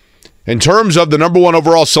 In terms of the number one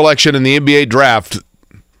overall selection in the NBA draft,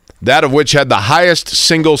 that of which had the highest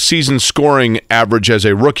single-season scoring average as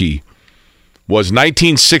a rookie, was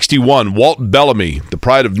 1961, Walt Bellamy, the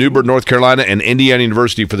pride of New Bern, North Carolina, and Indiana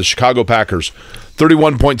University for the Chicago Packers.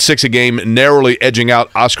 31.6 a game, narrowly edging out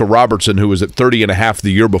Oscar Robertson, who was at 30.5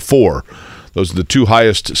 the year before. Those are the two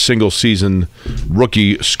highest single-season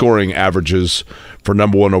rookie scoring averages for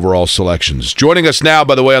number 1 overall selections. Joining us now,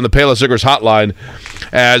 by the way, on the Payless Liquors hotline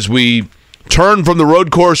as we turn from the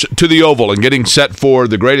road course to the oval and getting set for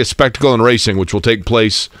the greatest spectacle in racing, which will take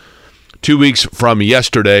place 2 weeks from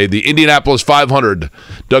yesterday, the Indianapolis 500.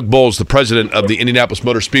 Doug Boles, the president of the Indianapolis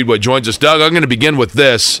Motor Speedway, joins us. Doug, I'm going to begin with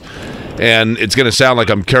this, and it's going to sound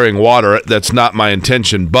like I'm carrying water. That's not my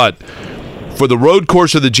intention, but for the road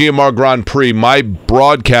course of the GMR Grand Prix, my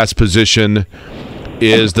broadcast position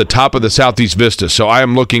is the top of the Southeast Vista. So I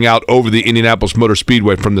am looking out over the Indianapolis Motor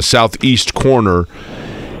Speedway from the southeast corner.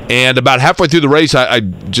 And about halfway through the race, I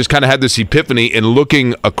just kind of had this epiphany in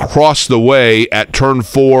looking across the way at turn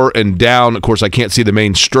 4 and down. Of course, I can't see the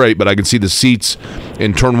main straight, but I can see the seats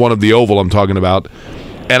in turn 1 of the oval I'm talking about.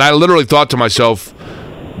 And I literally thought to myself,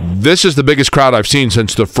 this is the biggest crowd I've seen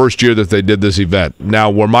since the first year that they did this event. Now,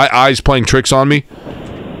 were my eyes playing tricks on me?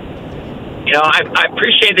 You know, I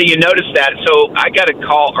appreciate that you noticed that. So I got a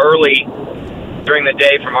call early during the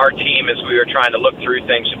day from our team as we were trying to look through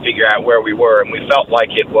things to figure out where we were, and we felt like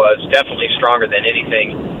it was definitely stronger than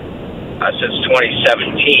anything since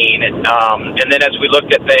 2017. And then as we looked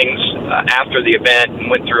at things after the event and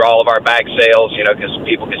went through all of our bag sales, you know, because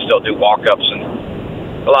people can still do walk-ups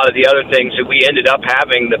and a lot of the other things, that we ended up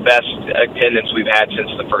having the best attendance we've had since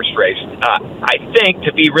the first race. I think,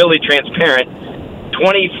 to be really transparent,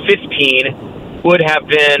 2015 would have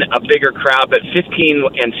been a bigger crowd, but 15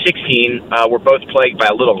 and 16 were both plagued by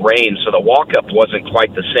a little rain, so the walk-up wasn't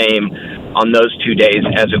quite the same on those 2 days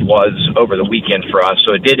as it was over the weekend for us.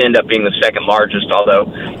 So it did end up being the second largest, although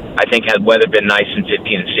I think had weather been nice in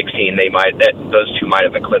 15 and 16, those two might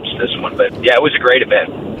have eclipsed this one. But yeah, it was a great event.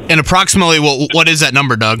 And approximately, what is that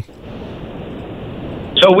number, Doug?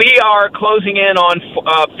 So we are closing in on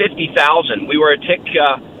 50,000. We were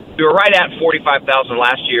we were right at 45,000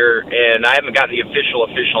 last year, and I haven't gotten the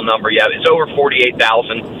official number yet. It's over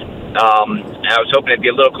 48,000. And I was hoping it'd be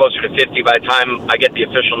a little closer to 50 by the time I get the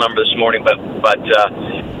official number this morning. But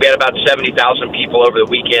we had about 70,000 people over the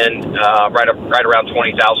weekend. Right around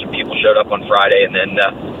 20,000 people showed up on Friday, and then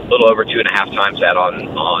a little over 2.5 times that on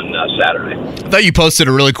Saturday. I thought you posted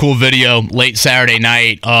a really cool video late Saturday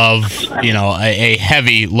night of, you know, a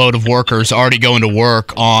heavy load of workers already going to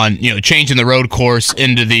work on, you know, changing the road course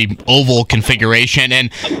into the oval configuration.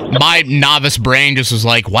 And my novice brain just was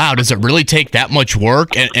like, wow, does it really take that much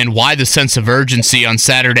work? And why the sense of urgency on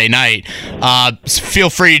Saturday night? Feel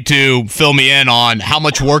free to fill me in on how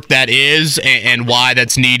much work that is and why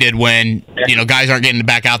that's needed when, you know, guys aren't getting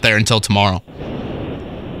back out there until tomorrow.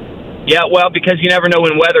 Yeah, well, because you never know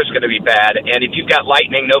when weather's going to be bad, and if you've got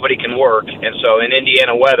lightning, nobody can work. And so in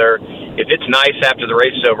Indiana weather, if it's nice after the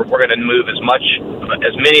race is over, we're going to move as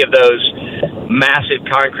many of those massive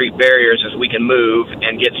concrete barriers as we can move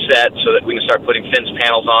and get set so that we can start putting fence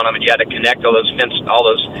panels on them. And you got to connect all those.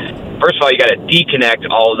 First of all, you got to deconnect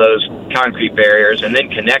all of those concrete barriers and then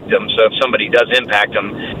connect them. So if somebody does impact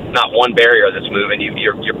them, not one barrier that's moving,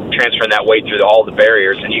 you're transferring that weight through all the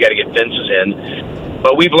barriers, and you got to get fences in.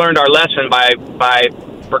 But we've learned our lesson by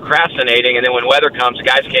procrastinating, and then when weather comes,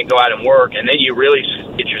 guys can't go out and work, and then you really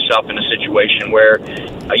get yourself in a situation where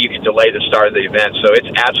you could delay the start of the event. So it's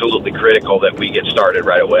absolutely critical that we get started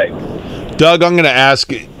right away. Doug, I'm going to ask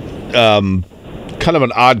kind of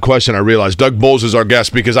an odd question, I realize. Doug Boles is our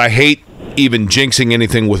guest because I hate even jinxing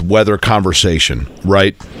anything with weather conversation,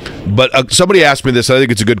 right? But somebody asked me this, I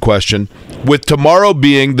think it's a good question. With tomorrow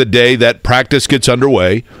being the day that practice gets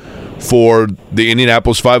underway for the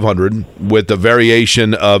Indianapolis 500 with a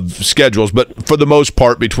variation of schedules, but for the most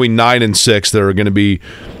part, between 9 and 6, there are going to be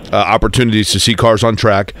opportunities to see cars on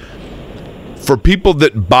track. For people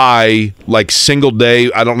that buy like single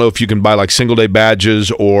day, I don't know if you can buy like single day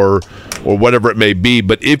badges or whatever it may be,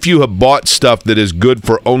 but if you have bought stuff that is good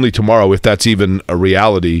for only tomorrow, if that's even a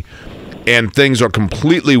reality, and things are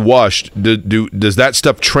completely washed, does that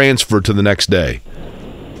stuff transfer to the next day?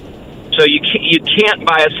 So you can't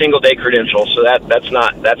buy a single day credential, so that's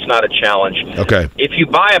not a challenge. Okay. If you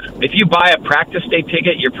buy a practice day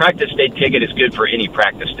ticket, your practice day ticket is good for any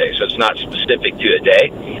practice day, so it's not specific to a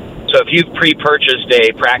day. So if you've pre-purchased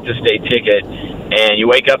a practice day ticket and you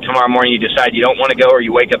wake up tomorrow morning, you decide you don't want to go, or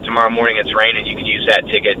you wake up tomorrow morning, it's raining, you can use that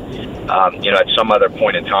ticket, at some other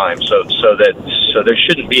point in time. So there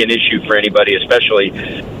shouldn't be an issue for anybody, especially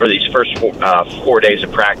for these first 4 days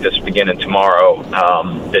of practice beginning tomorrow.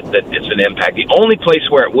 That it's an impact. The only place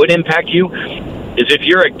where it would impact you is if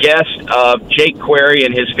you're a guest of Jake Query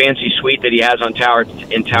and his fancy suite that he has on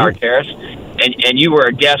Tower Terrace, and you were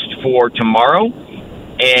a guest for tomorrow,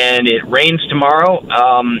 and it rains tomorrow.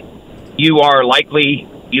 You are likely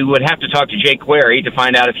you would have to talk to Jake Query to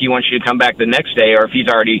find out if he wants you to come back the next day or if he's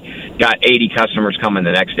already got 80 customers coming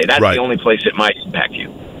the next day. That's right. The only place it might impact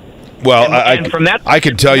you. Well, and from that, I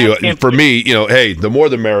can tell you, for me, hey, the more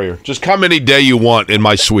the merrier. Just come any day you want in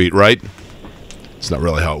my suite, right? It's not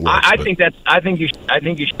really how it works. I think you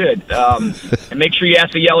should. And make sure you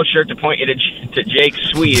ask the yellow shirt to point you to Jake's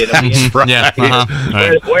suite. It'll be right.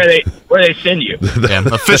 Yeah, where they send you. Yeah.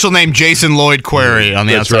 Official name Jason Lloyd Query on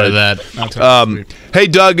the outside of that. Hey,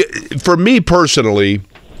 Doug, for me personally,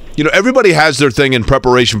 everybody has their thing in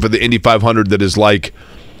preparation for the Indy 500 that is like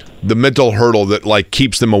the mental hurdle that like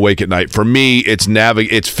keeps them awake at night. For me,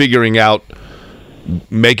 it's figuring out,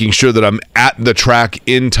 making sure that I'm at the track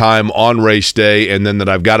in time on race day, and then that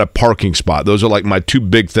I've got a parking spot. Those are like my two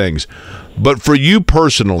big things. But for you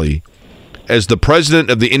personally, as the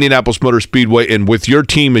president of the Indianapolis Motor Speedway, and with your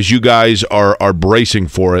team as you guys are bracing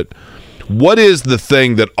for it, what is the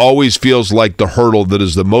thing that always feels like the hurdle that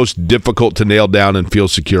is the most difficult to nail down and feel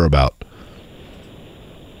secure about?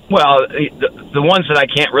 Well, the ones that I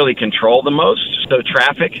can't really control the most, so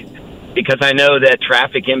traffic. Because I know that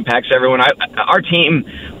traffic impacts everyone. Our team,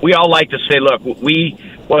 we all like to say, look,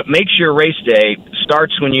 what makes your race day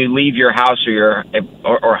starts when you leave your house or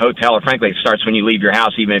hotel, or frankly, it starts when you leave your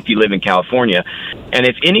house, even if you live in California. And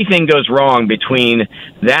if anything goes wrong between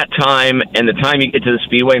that time and the time you get to the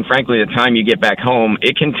speedway, and frankly, the time you get back home,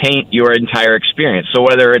 it can taint your entire experience. So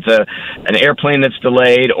whether it's an airplane that's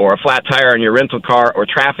delayed, or a flat tire on your rental car, or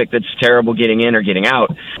traffic that's terrible getting in or getting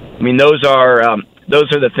out, I mean, those are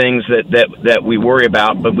the things that we worry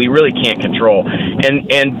about, but we really can't control. And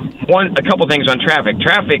a couple things on traffic.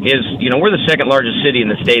 Traffic is, we're the second largest city in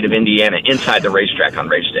the state of Indiana inside the racetrack on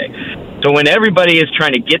race day. So when everybody is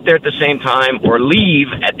trying to get there at the same time or leave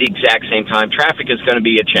at the exact same time, traffic is going to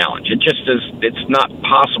be a challenge. It's not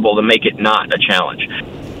possible to make it not a challenge.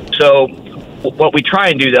 So what we try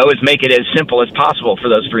and do, though, is make it as simple as possible for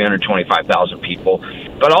those 325,000 people.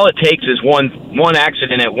 But all it takes is one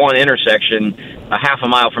accident at one intersection a half a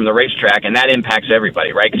mile from the racetrack, and that impacts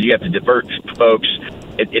everybody, right? Because you have to divert folks.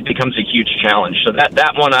 It becomes a huge challenge. So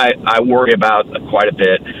that one I worry about quite a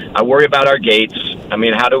bit. I worry about our gates. I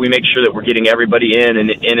mean, how do we make sure that we're getting everybody in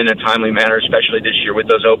a timely manner, especially this year with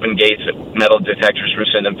those open gates that metal detectors we're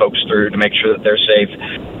sending folks through to make sure that they're safe.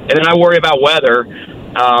 And then I worry about weather.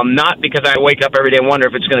 Not because I wake up every day and wonder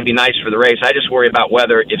if it's going to be nice for the race. I just worry about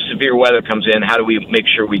weather. If severe weather comes in, how do we make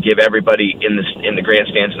sure we give everybody in the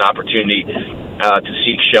grandstands an opportunity to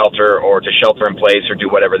seek shelter or to shelter in place or do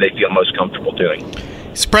whatever they feel most comfortable doing?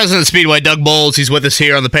 It's President of Speedway, Doug Boles. He's with us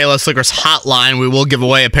here on the Payless Liquors Hotline. We will give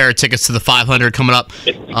away a pair of tickets to the 500 coming up.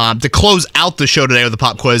 To close out the show today with the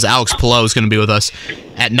pop quiz, Alex Palou is going to be with us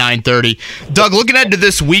at 9:30. Doug, looking ahead to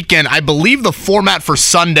this weekend, I believe the format for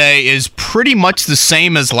Sunday is pretty much the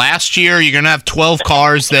same as last year. You're going to have 12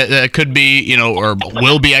 cars that could be, or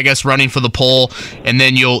will be, I guess, running for the pole, and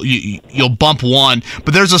then you'll bump one.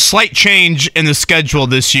 But there's a slight change in the schedule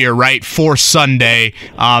this year, right, for Sunday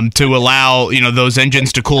to allow those engines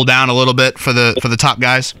to cool down a little bit for the top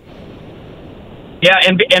guys. Yeah,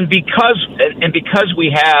 and because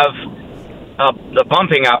we have the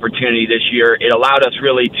bumping opportunity this year, it allowed us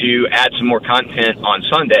really to add some more content on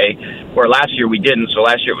Sunday, where last year we didn't. So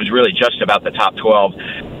last year it was really just about the top 12.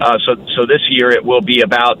 So this year it will be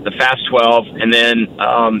about the fast 12, and then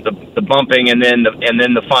the bumping, and then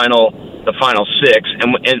the final six.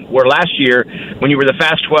 And where last year, when you were the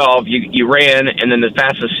fast 12, you ran, and then the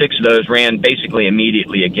fastest six of those ran basically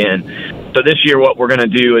immediately again. So this year what we're going to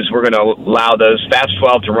do is we're going to allow those fast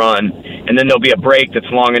 12 to run, and then there'll be a break that's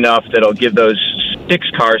long enough that'll give those six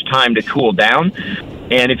cars time to cool down.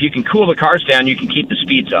 And if you can cool the cars down, you can keep the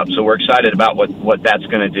speeds up. So we're excited about what that's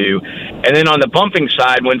going to do. And then on the bumping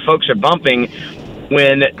side, when folks are bumping,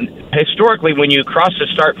 historically when you cross the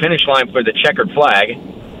start-finish line for the checkered flag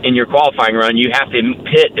in your qualifying run, you have to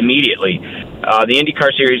pit immediately. The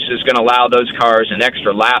IndyCar Series is going to allow those cars an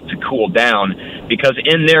extra lap to cool down, because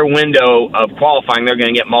in their window of qualifying, they're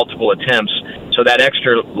going to get multiple attempts. So that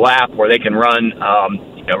extra lap where they can run,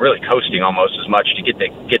 really coasting almost as much to get the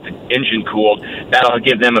engine cooled, that'll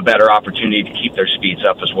give them a better opportunity to keep their speeds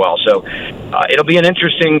up as well. So it'll be an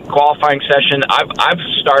interesting qualifying session. I've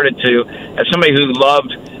started to, as somebody who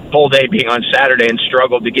loved whole day being on Saturday and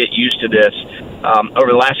struggled to get used to this,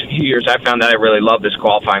 over the last few years, I found that I really love this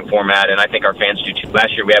qualifying format, and I think our fans do too.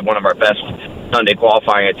 Last year, we had one of our best Sunday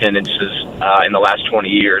qualifying attendances in the last 20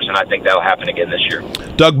 years, and I think that'll happen again this year.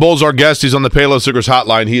 Doug Boles, our guest. He's on the Payless Liquors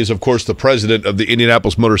Hotline. He is, of course, the president of the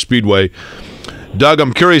Indianapolis Motor Speedway. Doug,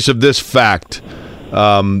 I'm curious of this fact,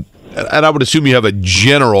 and I would assume you have a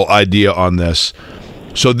general idea on this.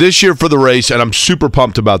 So this year for the race, and I'm super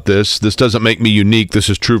pumped about this. This doesn't make me unique. This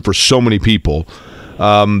is true for so many people.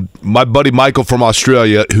 My buddy Michael from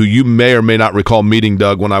Australia, who you may or may not recall meeting,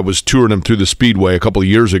 Doug, when I was touring him through the Speedway a couple of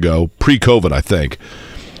years ago, pre-COVID, I think.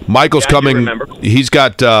 Michael's coming. He's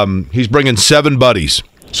got. He's bringing 7 buddies.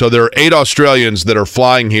 So there are 8 Australians that are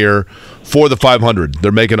flying here for the 500.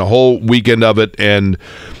 They're making a whole weekend of it and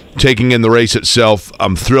taking in the race itself.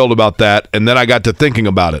 I'm thrilled about that. And then I got to thinking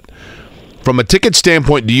about it. From a ticket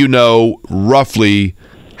standpoint, do you know roughly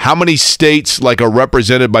how many states are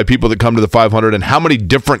represented by people that come to the 500, and how many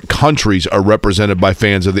different countries are represented by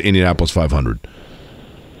fans of the Indianapolis 500?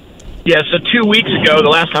 Yeah, so 2 weeks ago, the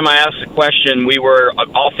last time I asked the question, we were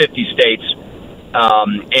all 50 states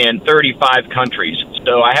and 35 countries.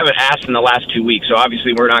 So I haven't asked in the last 2 weeks, so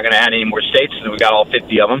obviously we're not going to add any more states, so we got all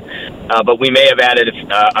 50 of them. But we may have added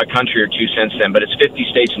a country or two since then, but it's 50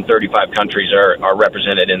 states and 35 countries are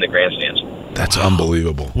represented in the grandstands. That's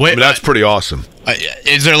unbelievable. Wait, that's pretty awesome.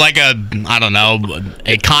 Is there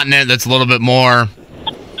a continent that's a little bit more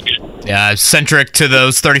centric to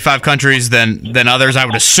those 35 countries than others? I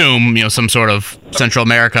would assume, some sort of Central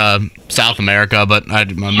America, South America, but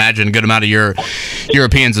I'd imagine a good amount of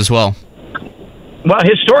Europeans as well. Well,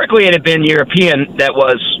 historically it had been European that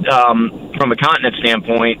was from a continent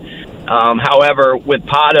standpoint. However, with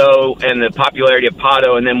Pato and the popularity of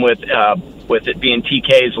Pato, and then with it being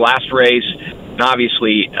TK's last race, and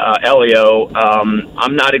obviously Elio,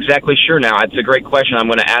 I'm not exactly sure now. It's a great question. I'm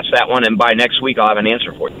going to ask that one, and by next week I'll have an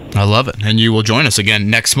answer for you. I love it. And you will join us again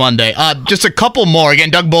next Monday. Just a couple more. Again,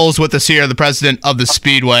 Doug Boles with us here, the president of the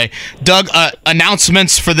Speedway. Doug,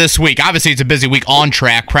 announcements for this week. Obviously, it's a busy week on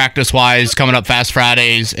track, practice-wise, coming up Fast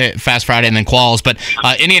Friday and then quals. But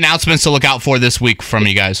any announcements to look out for this week from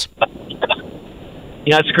you guys?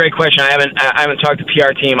 Yeah, that's a great question. I haven't talked to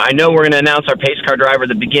PR team. I know we're going to announce our pace car driver at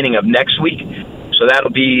the beginning of next week. So that'll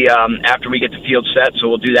be after we get the field set. So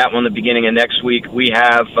we'll do that one the beginning of next week. We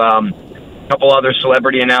have a couple other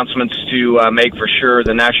celebrity announcements to make for sure.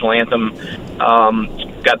 The national anthem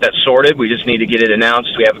got that sorted. We just need to get it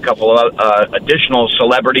announced. We have a couple of additional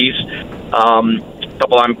celebrities. A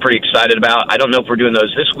couple I'm pretty excited about. I don't know if we're doing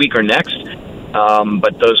those this week or next,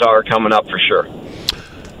 but those are coming up for sure.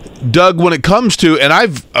 Doug, when it comes to, and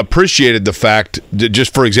I've appreciated the fact that,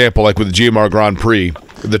 just for example, like with the GMR Grand Prix,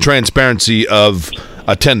 the transparency of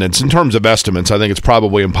attendance in terms of estimates. I think it's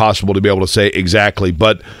probably impossible to be able to say exactly,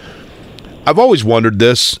 but I've always wondered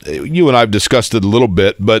this. You and I have discussed it a little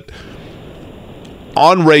bit, but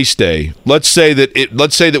on race day, let's say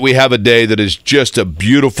that we have a day that is just a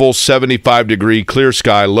beautiful 75-degree clear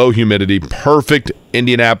sky, low humidity, perfect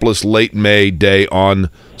Indianapolis late May day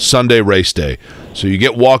on Sunday race day. So you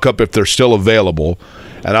get walk-up if they're still available.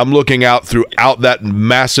 And I'm looking out throughout that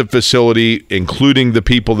massive facility, including the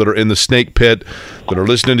people that are in the snake pit, that are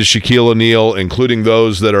listening to Shaquille O'Neal, including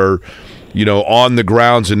those that are, on the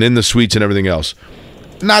grounds and in the suites and everything else.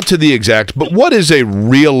 Not to the exact, but what is a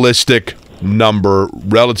realistic number,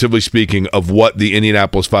 relatively speaking, of what the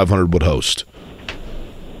Indianapolis 500 would host?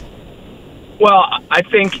 Well, I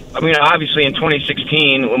think, obviously in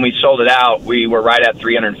 2016, when we sold it out, we were right at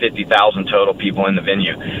 350,000 total people in the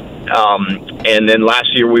venue. And then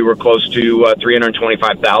last year we were close to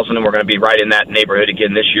 325,000, and we're going to be right in that neighborhood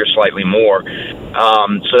again this year, slightly more.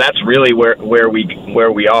 So that's really where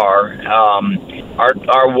we are.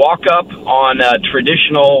 Our walk-up on a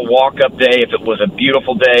traditional walk-up day, if it was a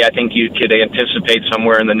beautiful day, I think you could anticipate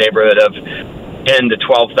somewhere in the neighborhood of 10 to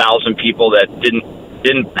 12,000 people that didn't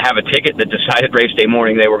have a ticket that decided race day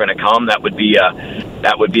morning they were going to come. That would be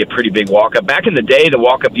a pretty big walk-up. Back in the day, the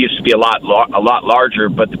walk-up used to be a lot larger,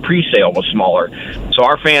 but the pre-sale was smaller. So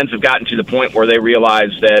our fans have gotten to the point where they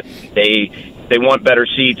realize that they want better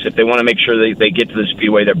seats. If they want to make sure they get to the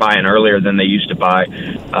Speedway, they're buying earlier than they used to buy.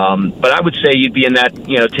 But I would say you'd be in that 10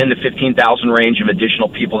 to 15,000 range of additional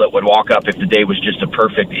people that would walk up if the day was just a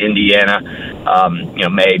perfect Indiana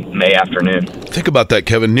May afternoon. Think about that,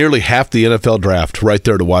 Kevin. Nearly half the NFL draft right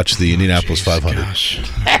there to watch the Indianapolis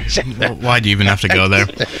 500. Why do you even have to go there?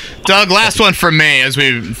 Doug, last one from me as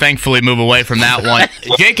we thankfully move away from that one.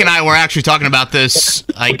 Jake and I were actually talking about this,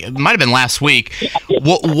 it might have been last week.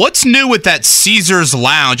 What's new with that Caesars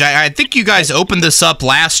Lounge? I think you guys opened this up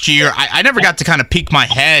last year. I never got to kind of peek my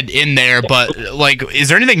head in there, but is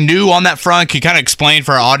there anything new on that front? Can you kind of explain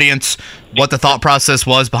for our audience what the thought process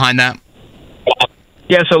was behind that?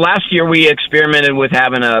 Yeah, so last year we experimented with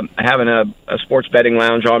having a sports betting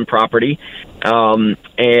lounge on property, and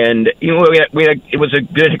it was a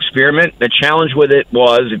good experiment. The challenge with it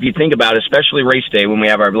was, if you think about it, especially race day when we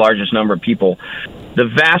have our largest number of people, the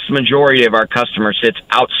vast majority of our customer sits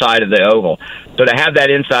outside of the oval. So to have that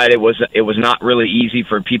inside, it was not really easy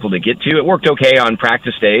for people to get to. It worked okay on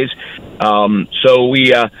practice days. So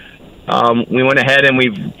we went ahead and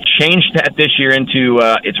we've changed that this year into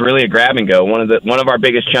it's really a grab and go. One of our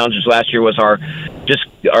biggest challenges last year was our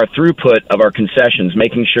throughput of our concessions,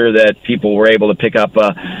 making sure that people were able to pick up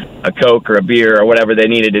a Coke or a beer or whatever they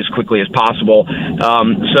needed as quickly as possible.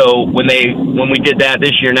 So when we did that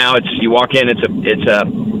this year, now you walk in, it's a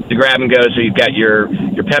grab and go. So you've got your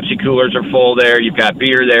Pepsi coolers are full there, you've got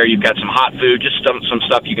beer there, you've got some hot food, just some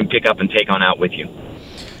stuff you can pick up and take on out with you.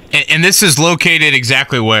 And this is located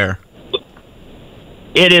exactly where?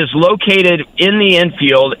 It is located in the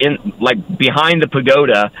infield, behind the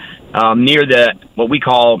pagoda, near what we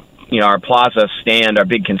call our plaza stand, our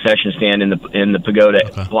big concession stand in the pagoda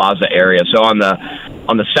plaza area. So on the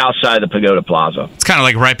south side of the pagoda plaza. It's kind of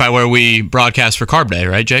like right by where we broadcast for Carb Day,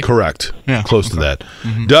 right, Jake? Correct. Yeah, close to that.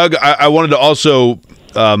 Mm-hmm. Doug, I wanted to also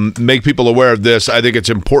make people aware of this. I think it's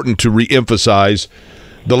important to reemphasize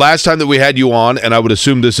the last time that we had you on, and I would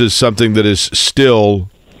assume this is something that is still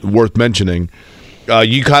worth mentioning.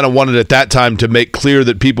 You kind of wanted at that time to make clear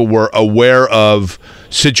that people were aware of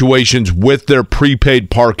situations with their prepaid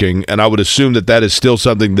parking, and I would assume that is still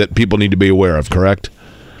something that people need to be aware of, correct?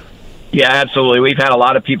 Yeah, absolutely. We've had a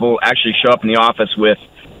lot of people actually show up in the office with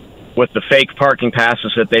the fake parking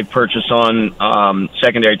passes that they've purchased on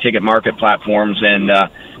secondary ticket market platforms, and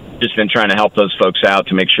just been trying to help those folks out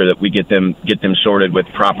to make sure that we get them sorted with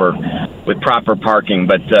proper parking.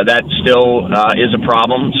 But that still is a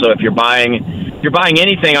problem. So if you're buying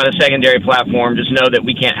anything on a secondary platform, just know that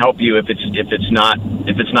we can't help you if it's not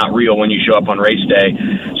real when you show up on race day.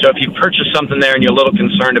 So if you purchase something there and you're a little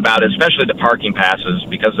concerned about it, especially the parking passes,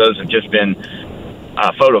 because those have just been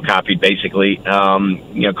photocopied basically,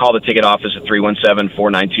 call the ticket office at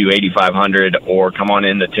 317-492-8500 or come on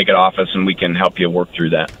in the ticket office and we can help you work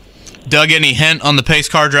through that. Doug, any hint on the pace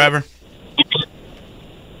car driver?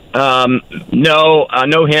 No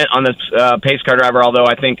hint on the pace car driver, although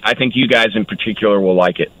I think you guys in particular will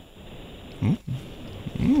like it.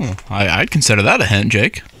 I'd consider that a hint,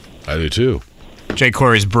 Jake. I do too. Jake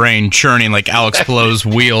Corey's brain churning like Alex Palou's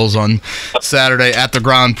wheels on Saturday at the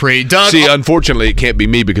Grand Prix. Doug, see, unfortunately, it can't be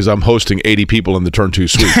me because I'm hosting 80 people in the Turn 2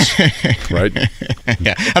 suites, right?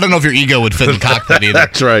 Yeah, I don't know if your ego would fit in the cockpit either.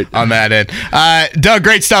 That's right. On that end. Doug,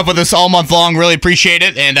 great stuff with us all month long. Really appreciate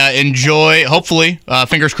it, and enjoy, hopefully,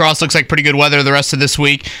 fingers crossed, looks like pretty good weather the rest of this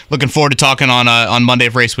week. Looking forward to talking on Monday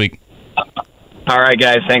of race week. All right,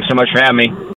 guys. Thanks so much for having me.